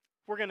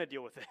 We're going to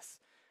deal with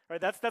this. All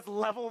right, that's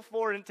level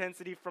 4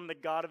 intensity from the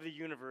God of the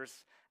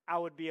universe. I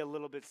would be a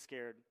little bit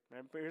scared.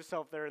 Right? Put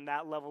yourself there in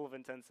that level of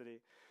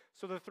intensity.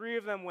 So the 3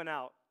 of them went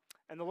out.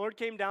 And the Lord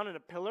came down in a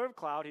pillar of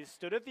cloud. He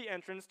stood at the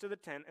entrance to the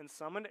tent and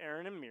summoned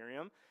Aaron and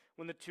Miriam.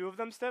 When the 2 of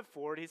them stepped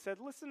forward, he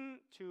said, listen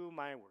to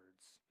my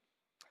words.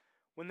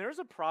 When there's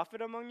a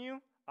prophet among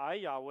you, I,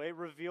 Yahweh,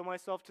 reveal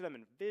myself to them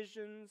in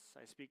visions.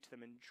 I speak to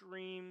them in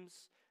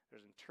dreams.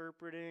 There's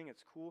interpreting.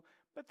 It's cool.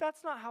 But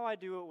that's not how I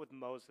do it with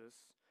Moses.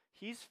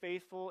 He's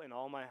faithful in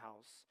all my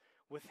house.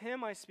 With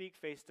him I speak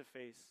face to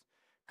face,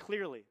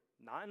 clearly,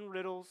 not in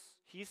riddles.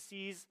 He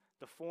sees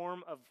the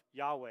form of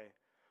Yahweh.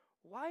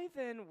 Why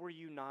then were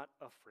you not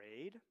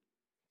afraid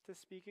to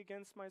speak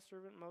against my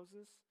servant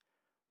Moses?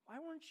 Why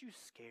weren't you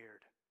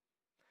scared?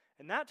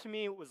 And that to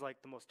me was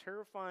like the most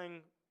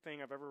terrifying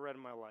thing I've ever read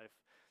in my life.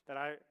 That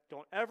I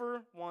don't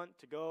ever want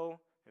to go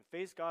and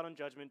face God on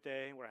Judgment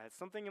Day where I had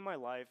something in my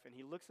life and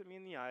he looks at me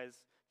in the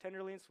eyes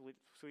tenderly and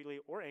sweetly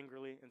or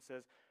angrily and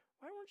says,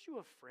 why weren't you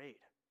afraid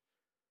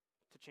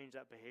to change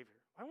that behavior?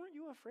 Why weren't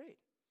you afraid?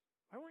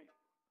 Why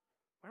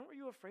weren't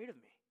you afraid of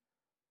me?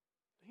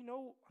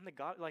 I'm the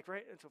God,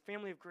 right? It's a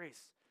family of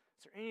grace.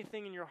 Is there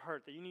anything in your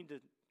heart that you need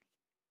to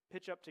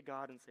pitch up to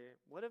God and say,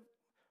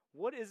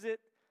 what is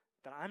it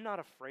that I'm not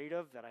afraid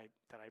of that I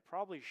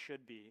probably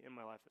should be in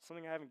my life? It's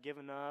something I haven't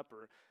given up,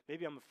 or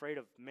maybe I'm afraid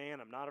of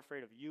man, I'm not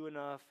afraid of you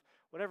enough,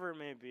 whatever it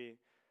may be.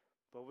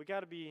 But we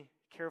got to be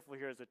careful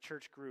here as a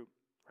church group,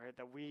 right?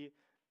 That we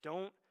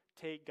don't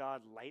take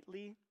God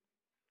lightly,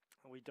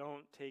 and we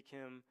don't take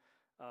him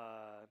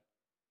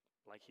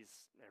like he's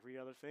every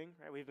other thing,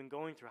 right? We've been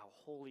going through how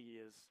holy he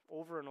is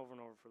over and over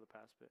and over for the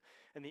past bit.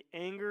 And the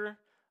anger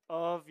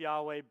of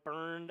Yahweh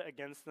burned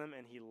against them,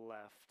 and he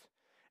left.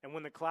 And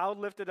when the cloud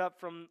lifted up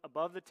from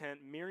above the tent,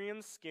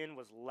 Miriam's skin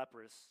was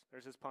leprous.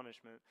 There's his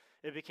punishment.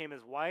 It became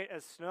as white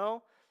as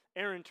snow.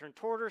 Aaron turned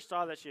toward her,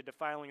 saw that she had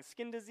defiling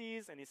skin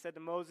disease, and he said to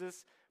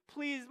Moses,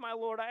 please, my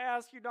Lord, I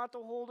ask you not to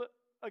hold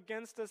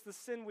against us the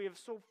sin we have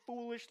so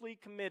foolishly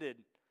committed.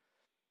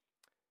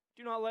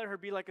 Do not let her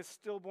be like a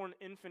stillborn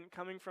infant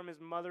coming from his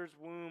mother's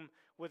womb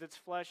with its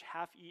flesh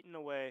half eaten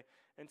away.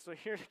 And so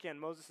here again,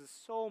 Moses is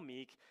so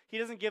meek. He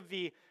doesn't give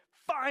the,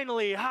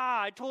 finally,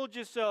 I told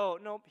you so.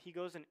 Nope, he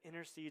goes and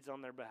intercedes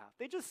on their behalf.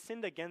 They just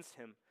sinned against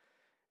him,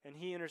 and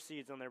he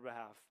intercedes on their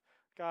behalf.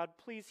 God,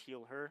 please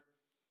heal her.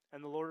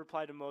 And the Lord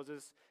replied to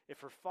Moses, if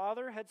her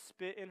father had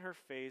spit in her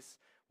face,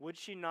 would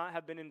she not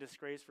have been in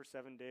disgrace for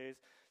 7 days?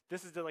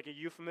 This is like a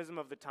euphemism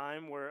of the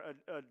time where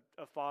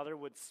a father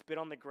would spit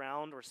on the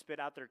ground or spit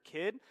out their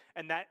kid,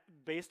 and that,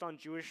 based on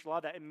Jewish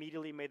law, that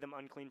immediately made them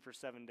unclean for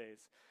 7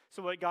 days.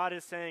 So what God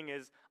is saying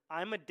is,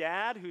 I'm a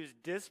dad who's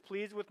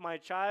displeased with my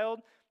child.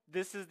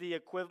 This is the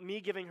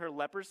me giving her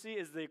leprosy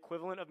is the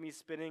equivalent of me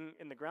spitting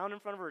in the ground in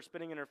front of her or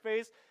spitting in her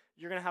face.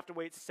 You're going to have to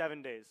wait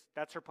 7 days.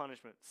 That's her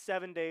punishment.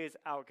 7 days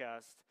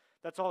outcast.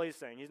 That's all he's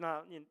saying. He's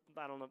not,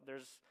 I don't know,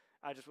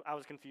 I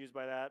was confused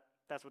by that.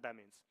 That's what that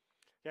means.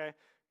 Okay?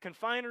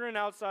 Confine her in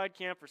outside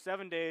camp for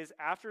 7 days.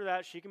 After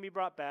that, she can be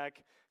brought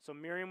back. So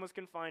Miriam was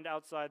confined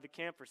outside the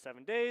camp for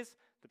 7 days.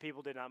 The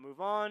people did not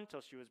move on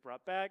until she was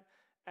brought back.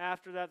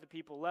 After that, the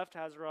people left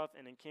Hazeroth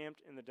and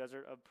encamped in the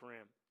desert of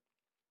Paran.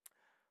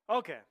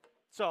 Okay,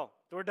 so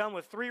we're done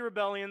with 3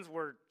 rebellions.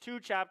 We're 2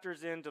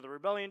 chapters into the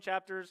rebellion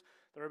chapters.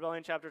 The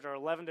rebellion chapters are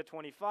 11 to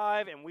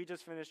 25, and we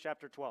just finished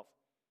chapter 12.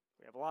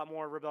 We have a lot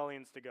more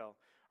rebellions to go. All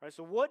right,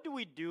 so what do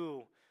we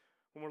do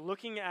when we're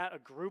looking at a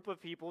group of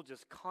people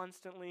just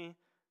constantly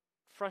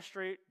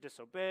frustrate,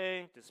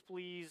 disobey,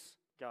 displease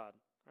God?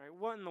 All right,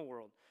 what in the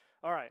world?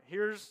 All right,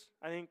 here's,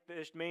 I think,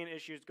 the main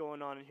issues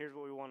going on, and here's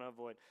what we want to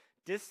avoid.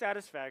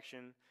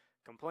 Dissatisfaction,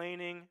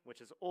 complaining,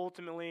 which is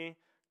ultimately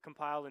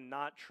compiled in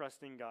not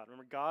trusting God.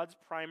 Remember, God's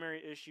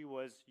primary issue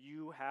was,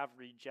 you have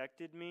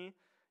rejected me.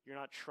 You're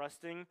not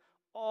trusting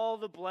all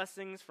the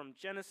blessings from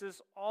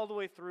Genesis all the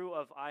way through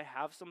of, I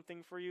have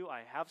something for you,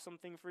 I have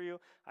something for you,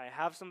 I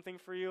have something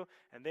for you,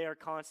 and they are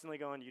constantly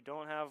going, you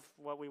don't have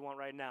what we want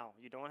right now.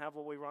 You don't have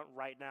what we want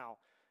right now.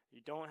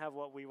 You don't have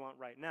what we want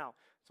right now.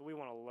 So we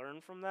want to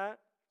learn from that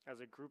as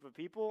a group of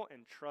people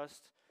and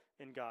trust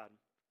in God.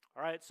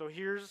 All right, so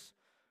here's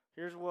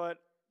what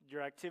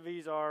your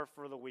activities are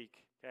for the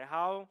week. Okay,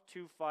 how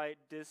to fight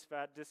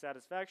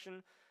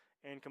dissatisfaction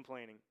and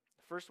complaining.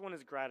 The first one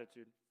is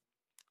gratitude.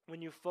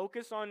 When you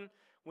focus on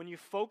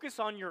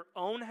your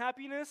own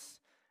happiness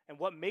and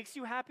what makes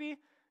you happy,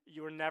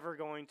 you're never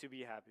going to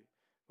be happy.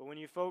 But when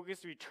you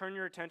turn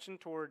your attention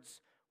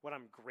towards what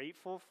I'm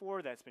grateful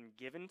for that's been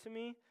given to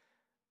me,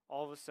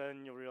 all of a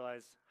sudden you'll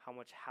realize how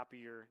much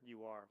happier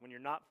you are. When you're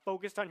not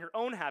focused on your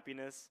own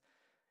happiness,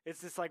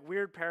 it's this like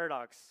weird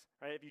paradox,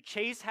 right? If you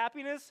chase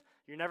happiness,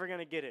 you're never going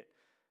to get it.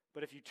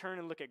 But if you turn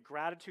and look at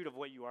gratitude of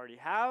what you already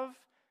have,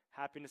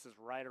 happiness is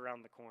right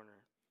around the corner.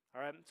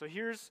 All right, so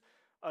here's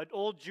an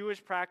old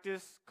Jewish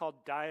practice called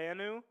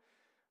Dayenu,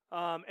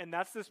 and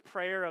that's this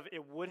prayer of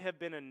it would have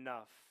been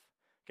enough.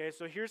 Okay,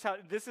 so here's how,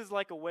 this is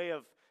like a way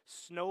of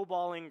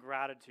snowballing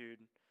gratitude.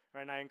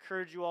 Right, and I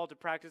encourage you all to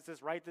practice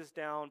this, write this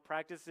down,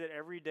 practice it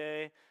every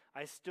day.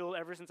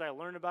 Ever since I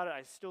learned about it,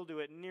 I still do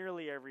it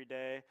nearly every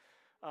day.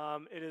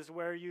 It is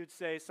where you'd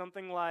say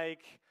something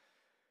like,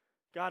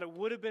 God, it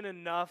would have been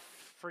enough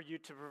for you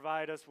to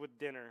provide us with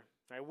dinner.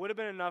 Right? It would have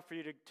been enough for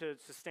you to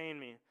sustain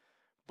me,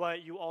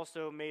 but you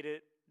also made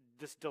it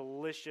this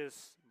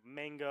delicious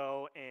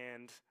mango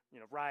and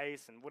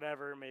rice and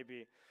whatever it may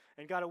be.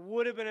 And God, it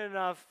would have been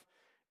enough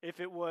if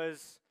it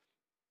was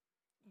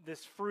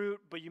this fruit,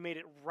 but you made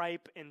it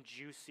ripe and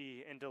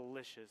juicy and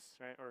delicious,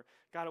 right? Or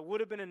God, it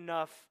would have been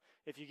enough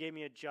if you gave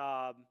me a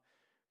job,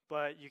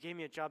 but you gave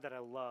me a job that I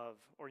love,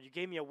 or you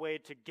gave me a way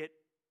to get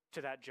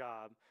to that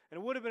job. And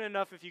it would have been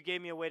enough if you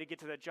gave me a way to get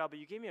to that job, but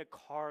you gave me a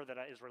car that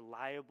is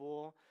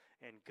reliable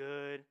and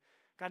good.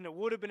 God, and it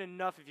would have been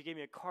enough if you gave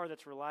me a car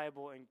that's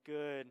reliable and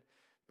good,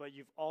 but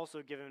you've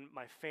also given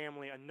my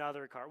family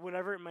another car,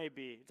 whatever it may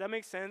be. Does that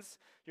make sense?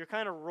 You're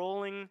kind of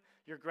rolling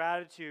your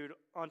gratitude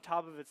on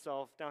top of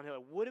itself downhill.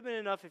 It would have been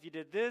enough if you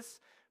did this,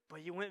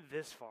 but you went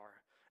this far.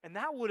 And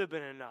that would have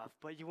been enough,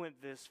 but you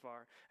went this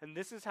far. And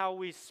this is how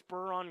we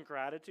spur on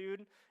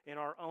gratitude in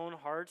our own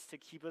hearts to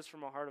keep us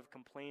from a heart of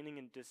complaining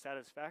and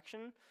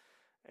dissatisfaction.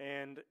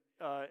 And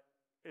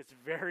it's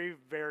very,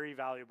 very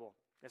valuable,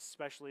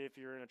 especially if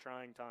you're in a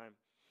trying time.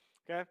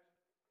 Okay?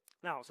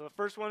 Now, so the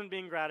first one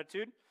being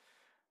gratitude.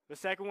 The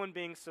second one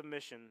being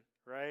submission,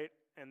 right?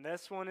 And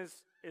this one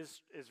is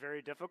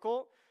very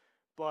difficult,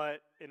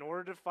 but in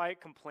order to fight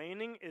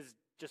complaining is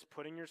just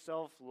putting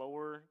yourself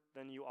lower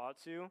than you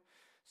ought to.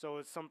 So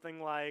it's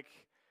something like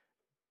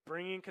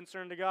bringing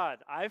concern to God.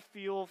 I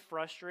feel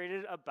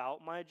frustrated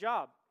about my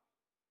job.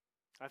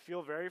 I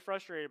feel very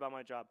frustrated about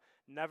my job.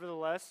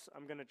 Nevertheless,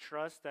 I'm going to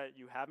trust that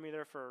you have me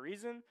there for a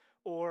reason,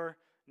 or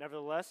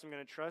nevertheless, I'm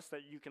going to trust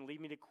that you can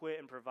lead me to quit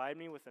and provide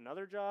me with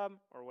another job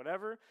or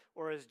whatever.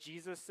 Or as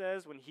Jesus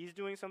says, when he's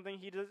doing something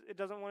it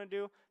doesn't want to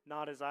do,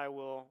 not as I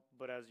will,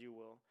 but as you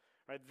will.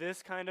 Right?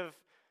 This kind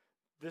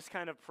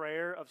of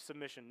prayer of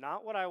submission,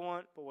 not what I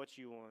want, but what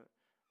you want.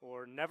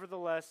 Or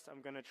nevertheless,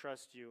 I'm going to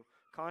trust you.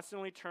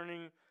 Constantly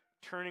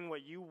turning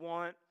what you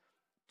want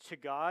to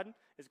God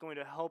is going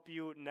to help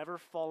you never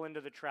fall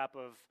into the trap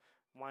of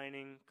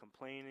whining,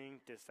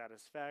 complaining,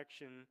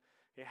 dissatisfaction.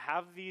 You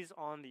have these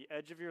on the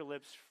edge of your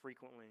lips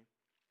frequently.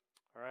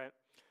 All right?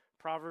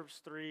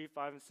 Proverbs 3,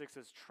 5, and 6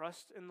 says,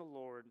 trust in the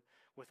Lord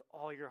with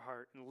all your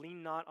heart and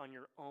lean not on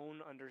your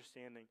own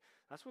understanding.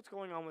 That's what's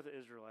going on with the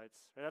Israelites.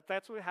 Right?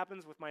 That's what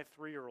happens with my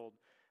 3-year-old.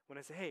 when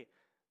I say, hey,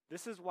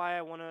 this is why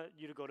I want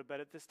you to go to bed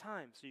at this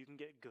time, so you can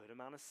get a good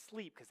amount of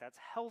sleep, because that's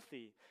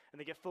healthy. And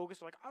they get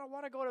focused, like, I don't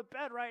want to go to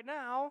bed right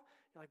now.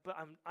 You're like, but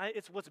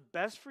it's what's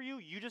best for you.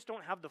 You just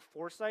don't have the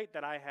foresight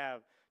that I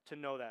have to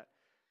know that,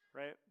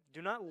 right?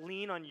 Do not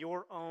lean on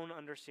your own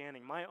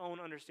understanding, my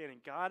own understanding.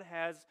 God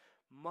has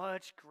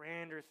much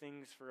grander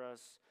things for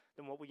us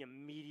than what we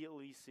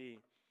immediately see.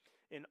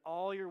 In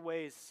all your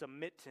ways,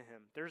 submit to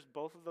him. There's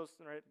both of those,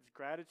 right?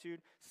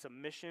 Gratitude,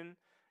 submission,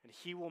 and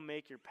he will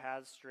make your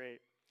paths straight.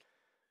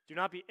 Do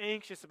not be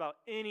anxious about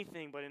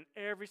anything, but in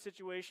every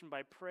situation,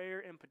 by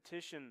prayer and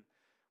petition,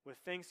 with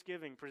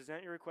thanksgiving,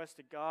 present your request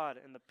to God,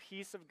 and the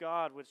peace of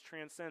God, which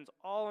transcends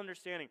all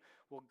understanding,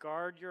 will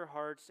guard your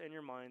hearts and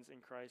your minds in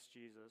Christ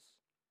Jesus.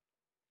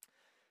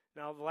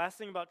 Now, the last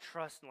thing about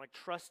trust, and like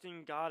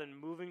trusting God and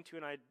moving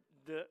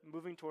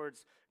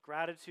towards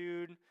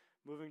gratitude,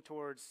 moving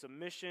towards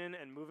submission,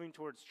 and moving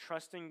towards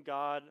trusting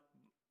God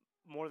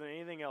more than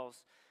anything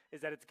else,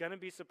 is that it's going to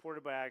be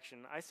supported by action.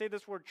 I say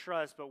this word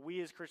trust, but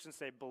we as Christians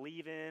say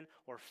believe in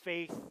or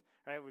faith,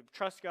 right? We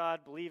trust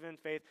God, believe in,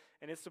 faith,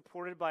 and it's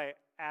supported by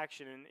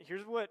action. And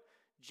here's what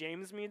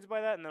James means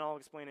by that, and then I'll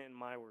explain it in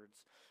my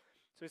words.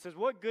 So he says,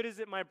 what good is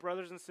it, my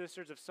brothers and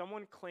sisters, if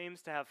someone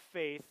claims to have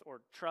faith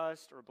or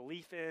trust or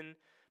belief in,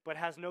 but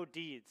has no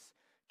deeds?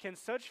 Can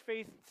such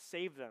faith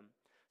save them?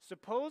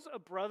 Suppose a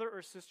brother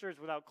or sister is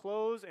without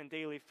clothes and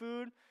daily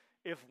food.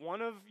 If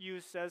one of you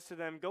says to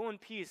them, go in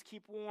peace,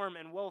 keep warm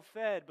and well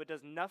fed, but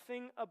does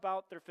nothing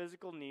about their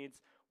physical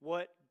needs,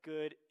 what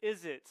good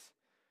is it?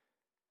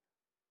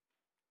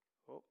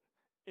 Well,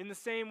 in the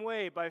same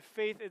way, by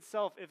faith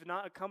itself, if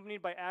not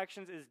accompanied by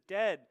actions, is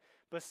dead.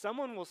 But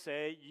someone will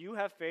say, you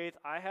have faith,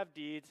 I have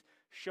deeds.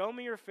 Show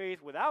me your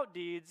faith without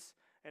deeds,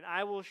 and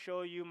I will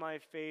show you my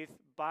faith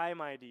by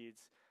my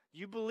deeds.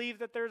 You believe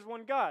that there's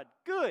one God.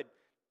 Good.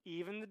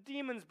 Even the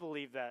demons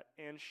believe that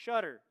and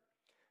shudder.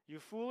 You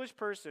foolish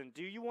person,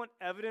 do you want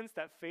evidence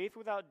that faith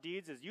without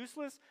deeds is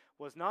useless?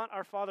 Was not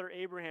our father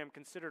Abraham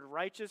considered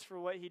righteous for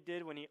what he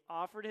did when he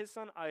offered his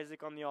son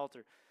Isaac on the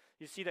altar?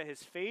 You see that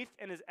his faith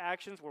and his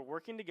actions were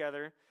working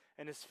together,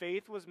 and his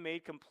faith was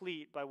made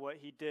complete by what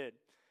he did.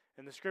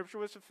 And the scripture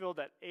was fulfilled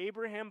that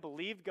Abraham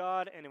believed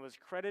God, and it was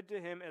credited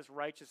to him as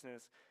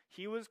righteousness.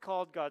 He was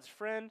called God's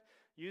friend.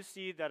 You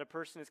see that a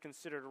person is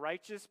considered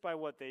righteous by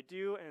what they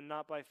do and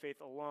not by faith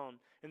alone.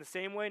 In the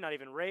same way, not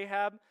even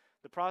Rahab,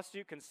 the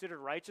prostitute, considered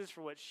righteous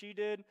for what she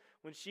did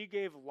when she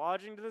gave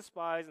lodging to the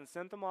spies and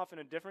sent them off in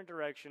a different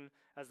direction.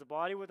 As the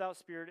body without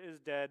spirit is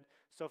dead,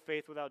 so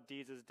faith without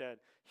deeds is dead.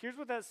 Here's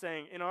what that's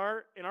saying. In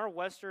our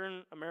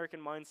Western American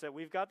mindset,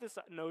 we've got this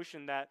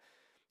notion that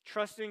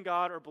trusting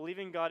God or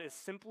believing God is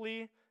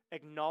simply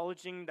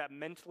acknowledging that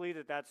mentally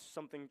that's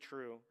something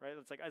true, right?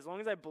 It's like, as long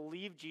as I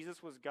believe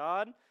Jesus was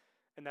God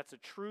and that's a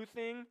true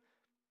thing,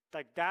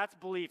 like that's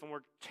belief, and we're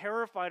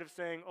terrified of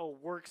saying, oh,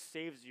 work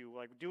saves you,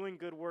 like doing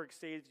good work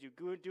saves you,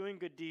 doing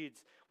good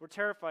deeds. We're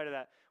terrified of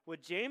that.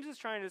 What James is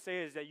trying to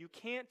say is that you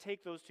can't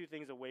take those two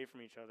things away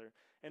from each other.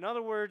 In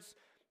other words,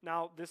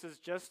 now this is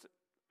just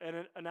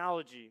an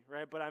analogy,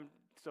 right?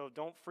 So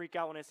don't freak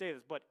out when I say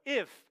this, but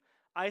if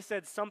I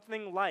said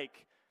something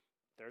like,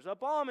 there's a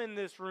bomb in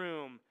this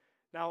room,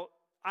 now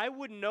I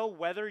would know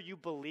whether you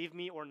believe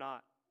me or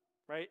not,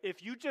 right?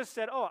 If you just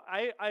said, oh,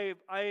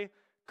 I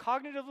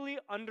cognitively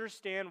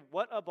understand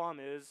what a bomb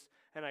is,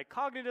 and I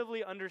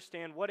cognitively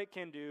understand what it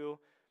can do,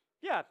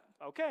 yeah,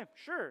 okay,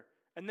 sure.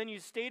 And then you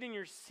stayed in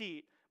your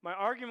seat, my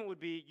argument would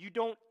be you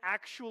don't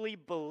actually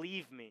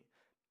believe me.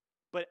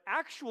 But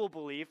actual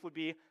belief would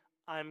be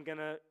I'm going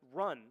to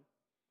run.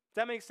 Does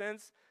that make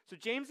sense? So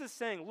James is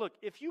saying, look,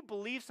 if you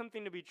believe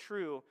something to be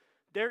true,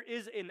 there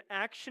is an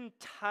action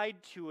tied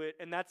to it,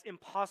 and that's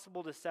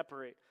impossible to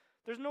separate.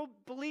 There's no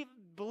belief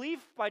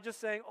by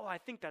just saying, oh, I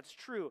think that's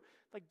true.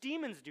 Like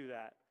demons do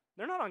that.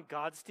 They're not on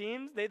God's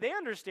team. They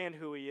understand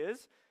who he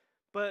is,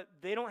 but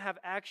they don't have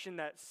action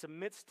that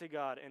submits to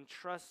God and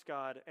trusts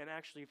God and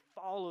actually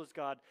follows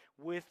God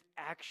with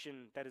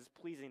action that is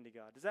pleasing to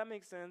God. Does that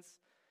make sense?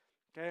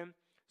 Okay?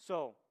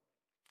 So,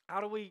 how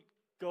do we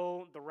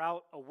go the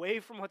route away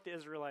from what the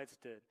Israelites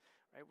did?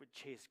 Right? We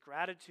chase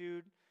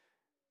gratitude,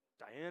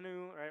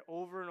 Dayenu, right,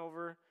 over and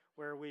over,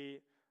 where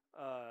we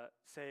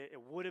say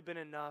it would have been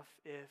enough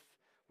if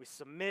we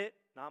submit,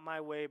 not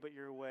my way, but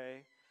your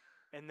way.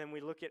 And then we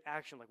look at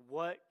action, like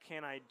what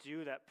can I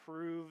do that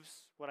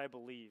proves what I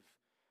believe?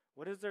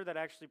 What is there that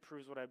actually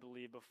proves what I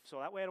believe? So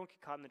that way I don't get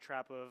caught in the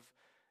trap of,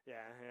 yeah,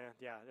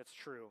 that's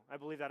true. I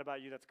believe that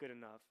about you, that's good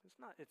enough. It's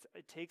not.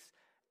 It takes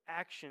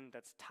action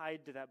that's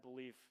tied to that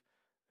belief,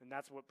 and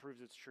that's what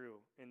proves it's true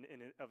in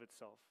of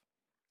itself.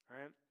 All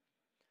right?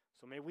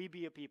 So may we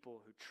be a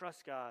people who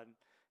trust God,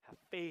 have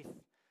faith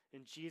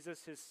in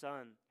Jesus, his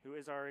son, who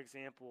is our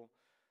example.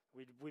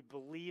 We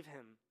believe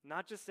him.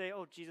 Not just say,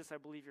 oh, Jesus, I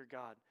believe you're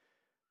God.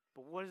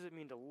 But what does it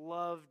mean to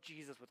love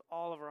Jesus with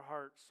all of our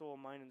heart, soul,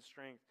 mind, and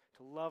strength?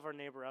 To love our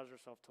neighbor as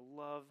ourselves, to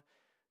love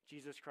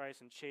Jesus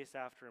Christ and chase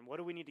after him. What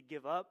do we need to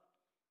give up?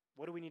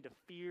 What do we need to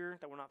fear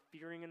that we're not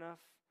fearing enough?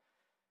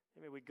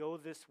 May we go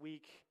this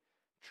week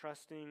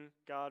trusting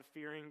God,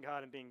 fearing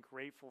God, and being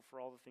grateful for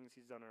all the things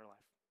he's done in our life.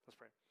 Let's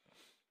pray.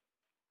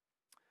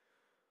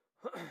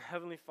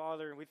 Heavenly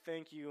Father, we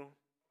thank you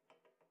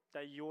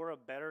that you're a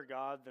better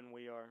God than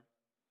we are.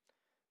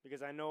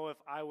 Because I know if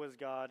I was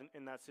God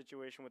in that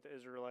situation with the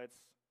Israelites,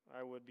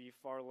 I would be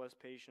far less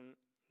patient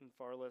and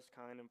far less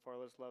kind and far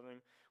less loving.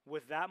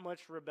 With that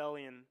much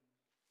rebellion,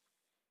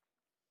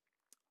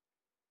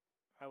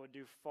 I would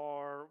do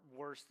far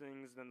worse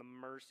things than the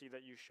mercy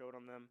that you showed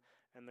on them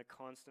and the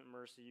constant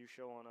mercy you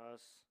show on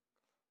us.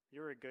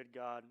 You're a good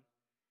God.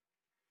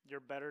 You're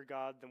a better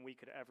God than we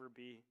could ever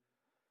be.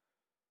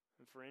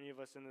 And for any of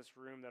us in this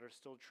room that are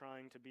still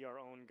trying to be our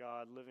own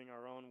God, living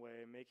our own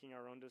way, making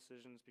our own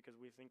decisions because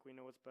we think we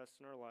know what's best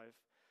in our life,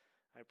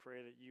 I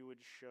pray that you would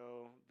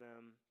show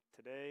them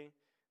today,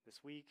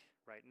 this week,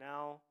 right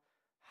now,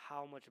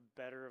 how much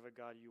better of a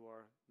God you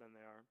are than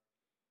they are.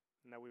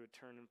 And that we would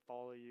turn and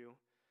follow you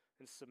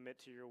and submit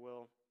to your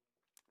will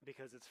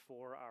because it's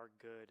for our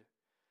good.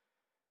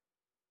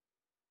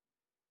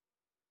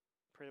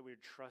 Pray that we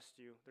would trust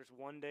you. There's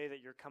one day that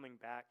you're coming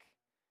back.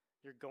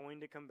 You're going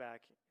to come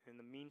back. In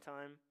the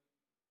meantime,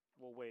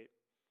 we'll wait.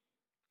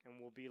 And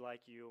we'll be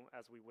like you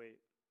as we wait.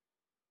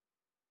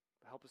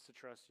 But help us to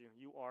trust you.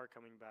 You are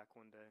coming back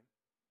one day.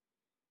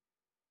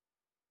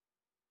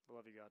 I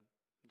love you, God.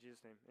 In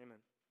Jesus' name,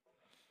 amen.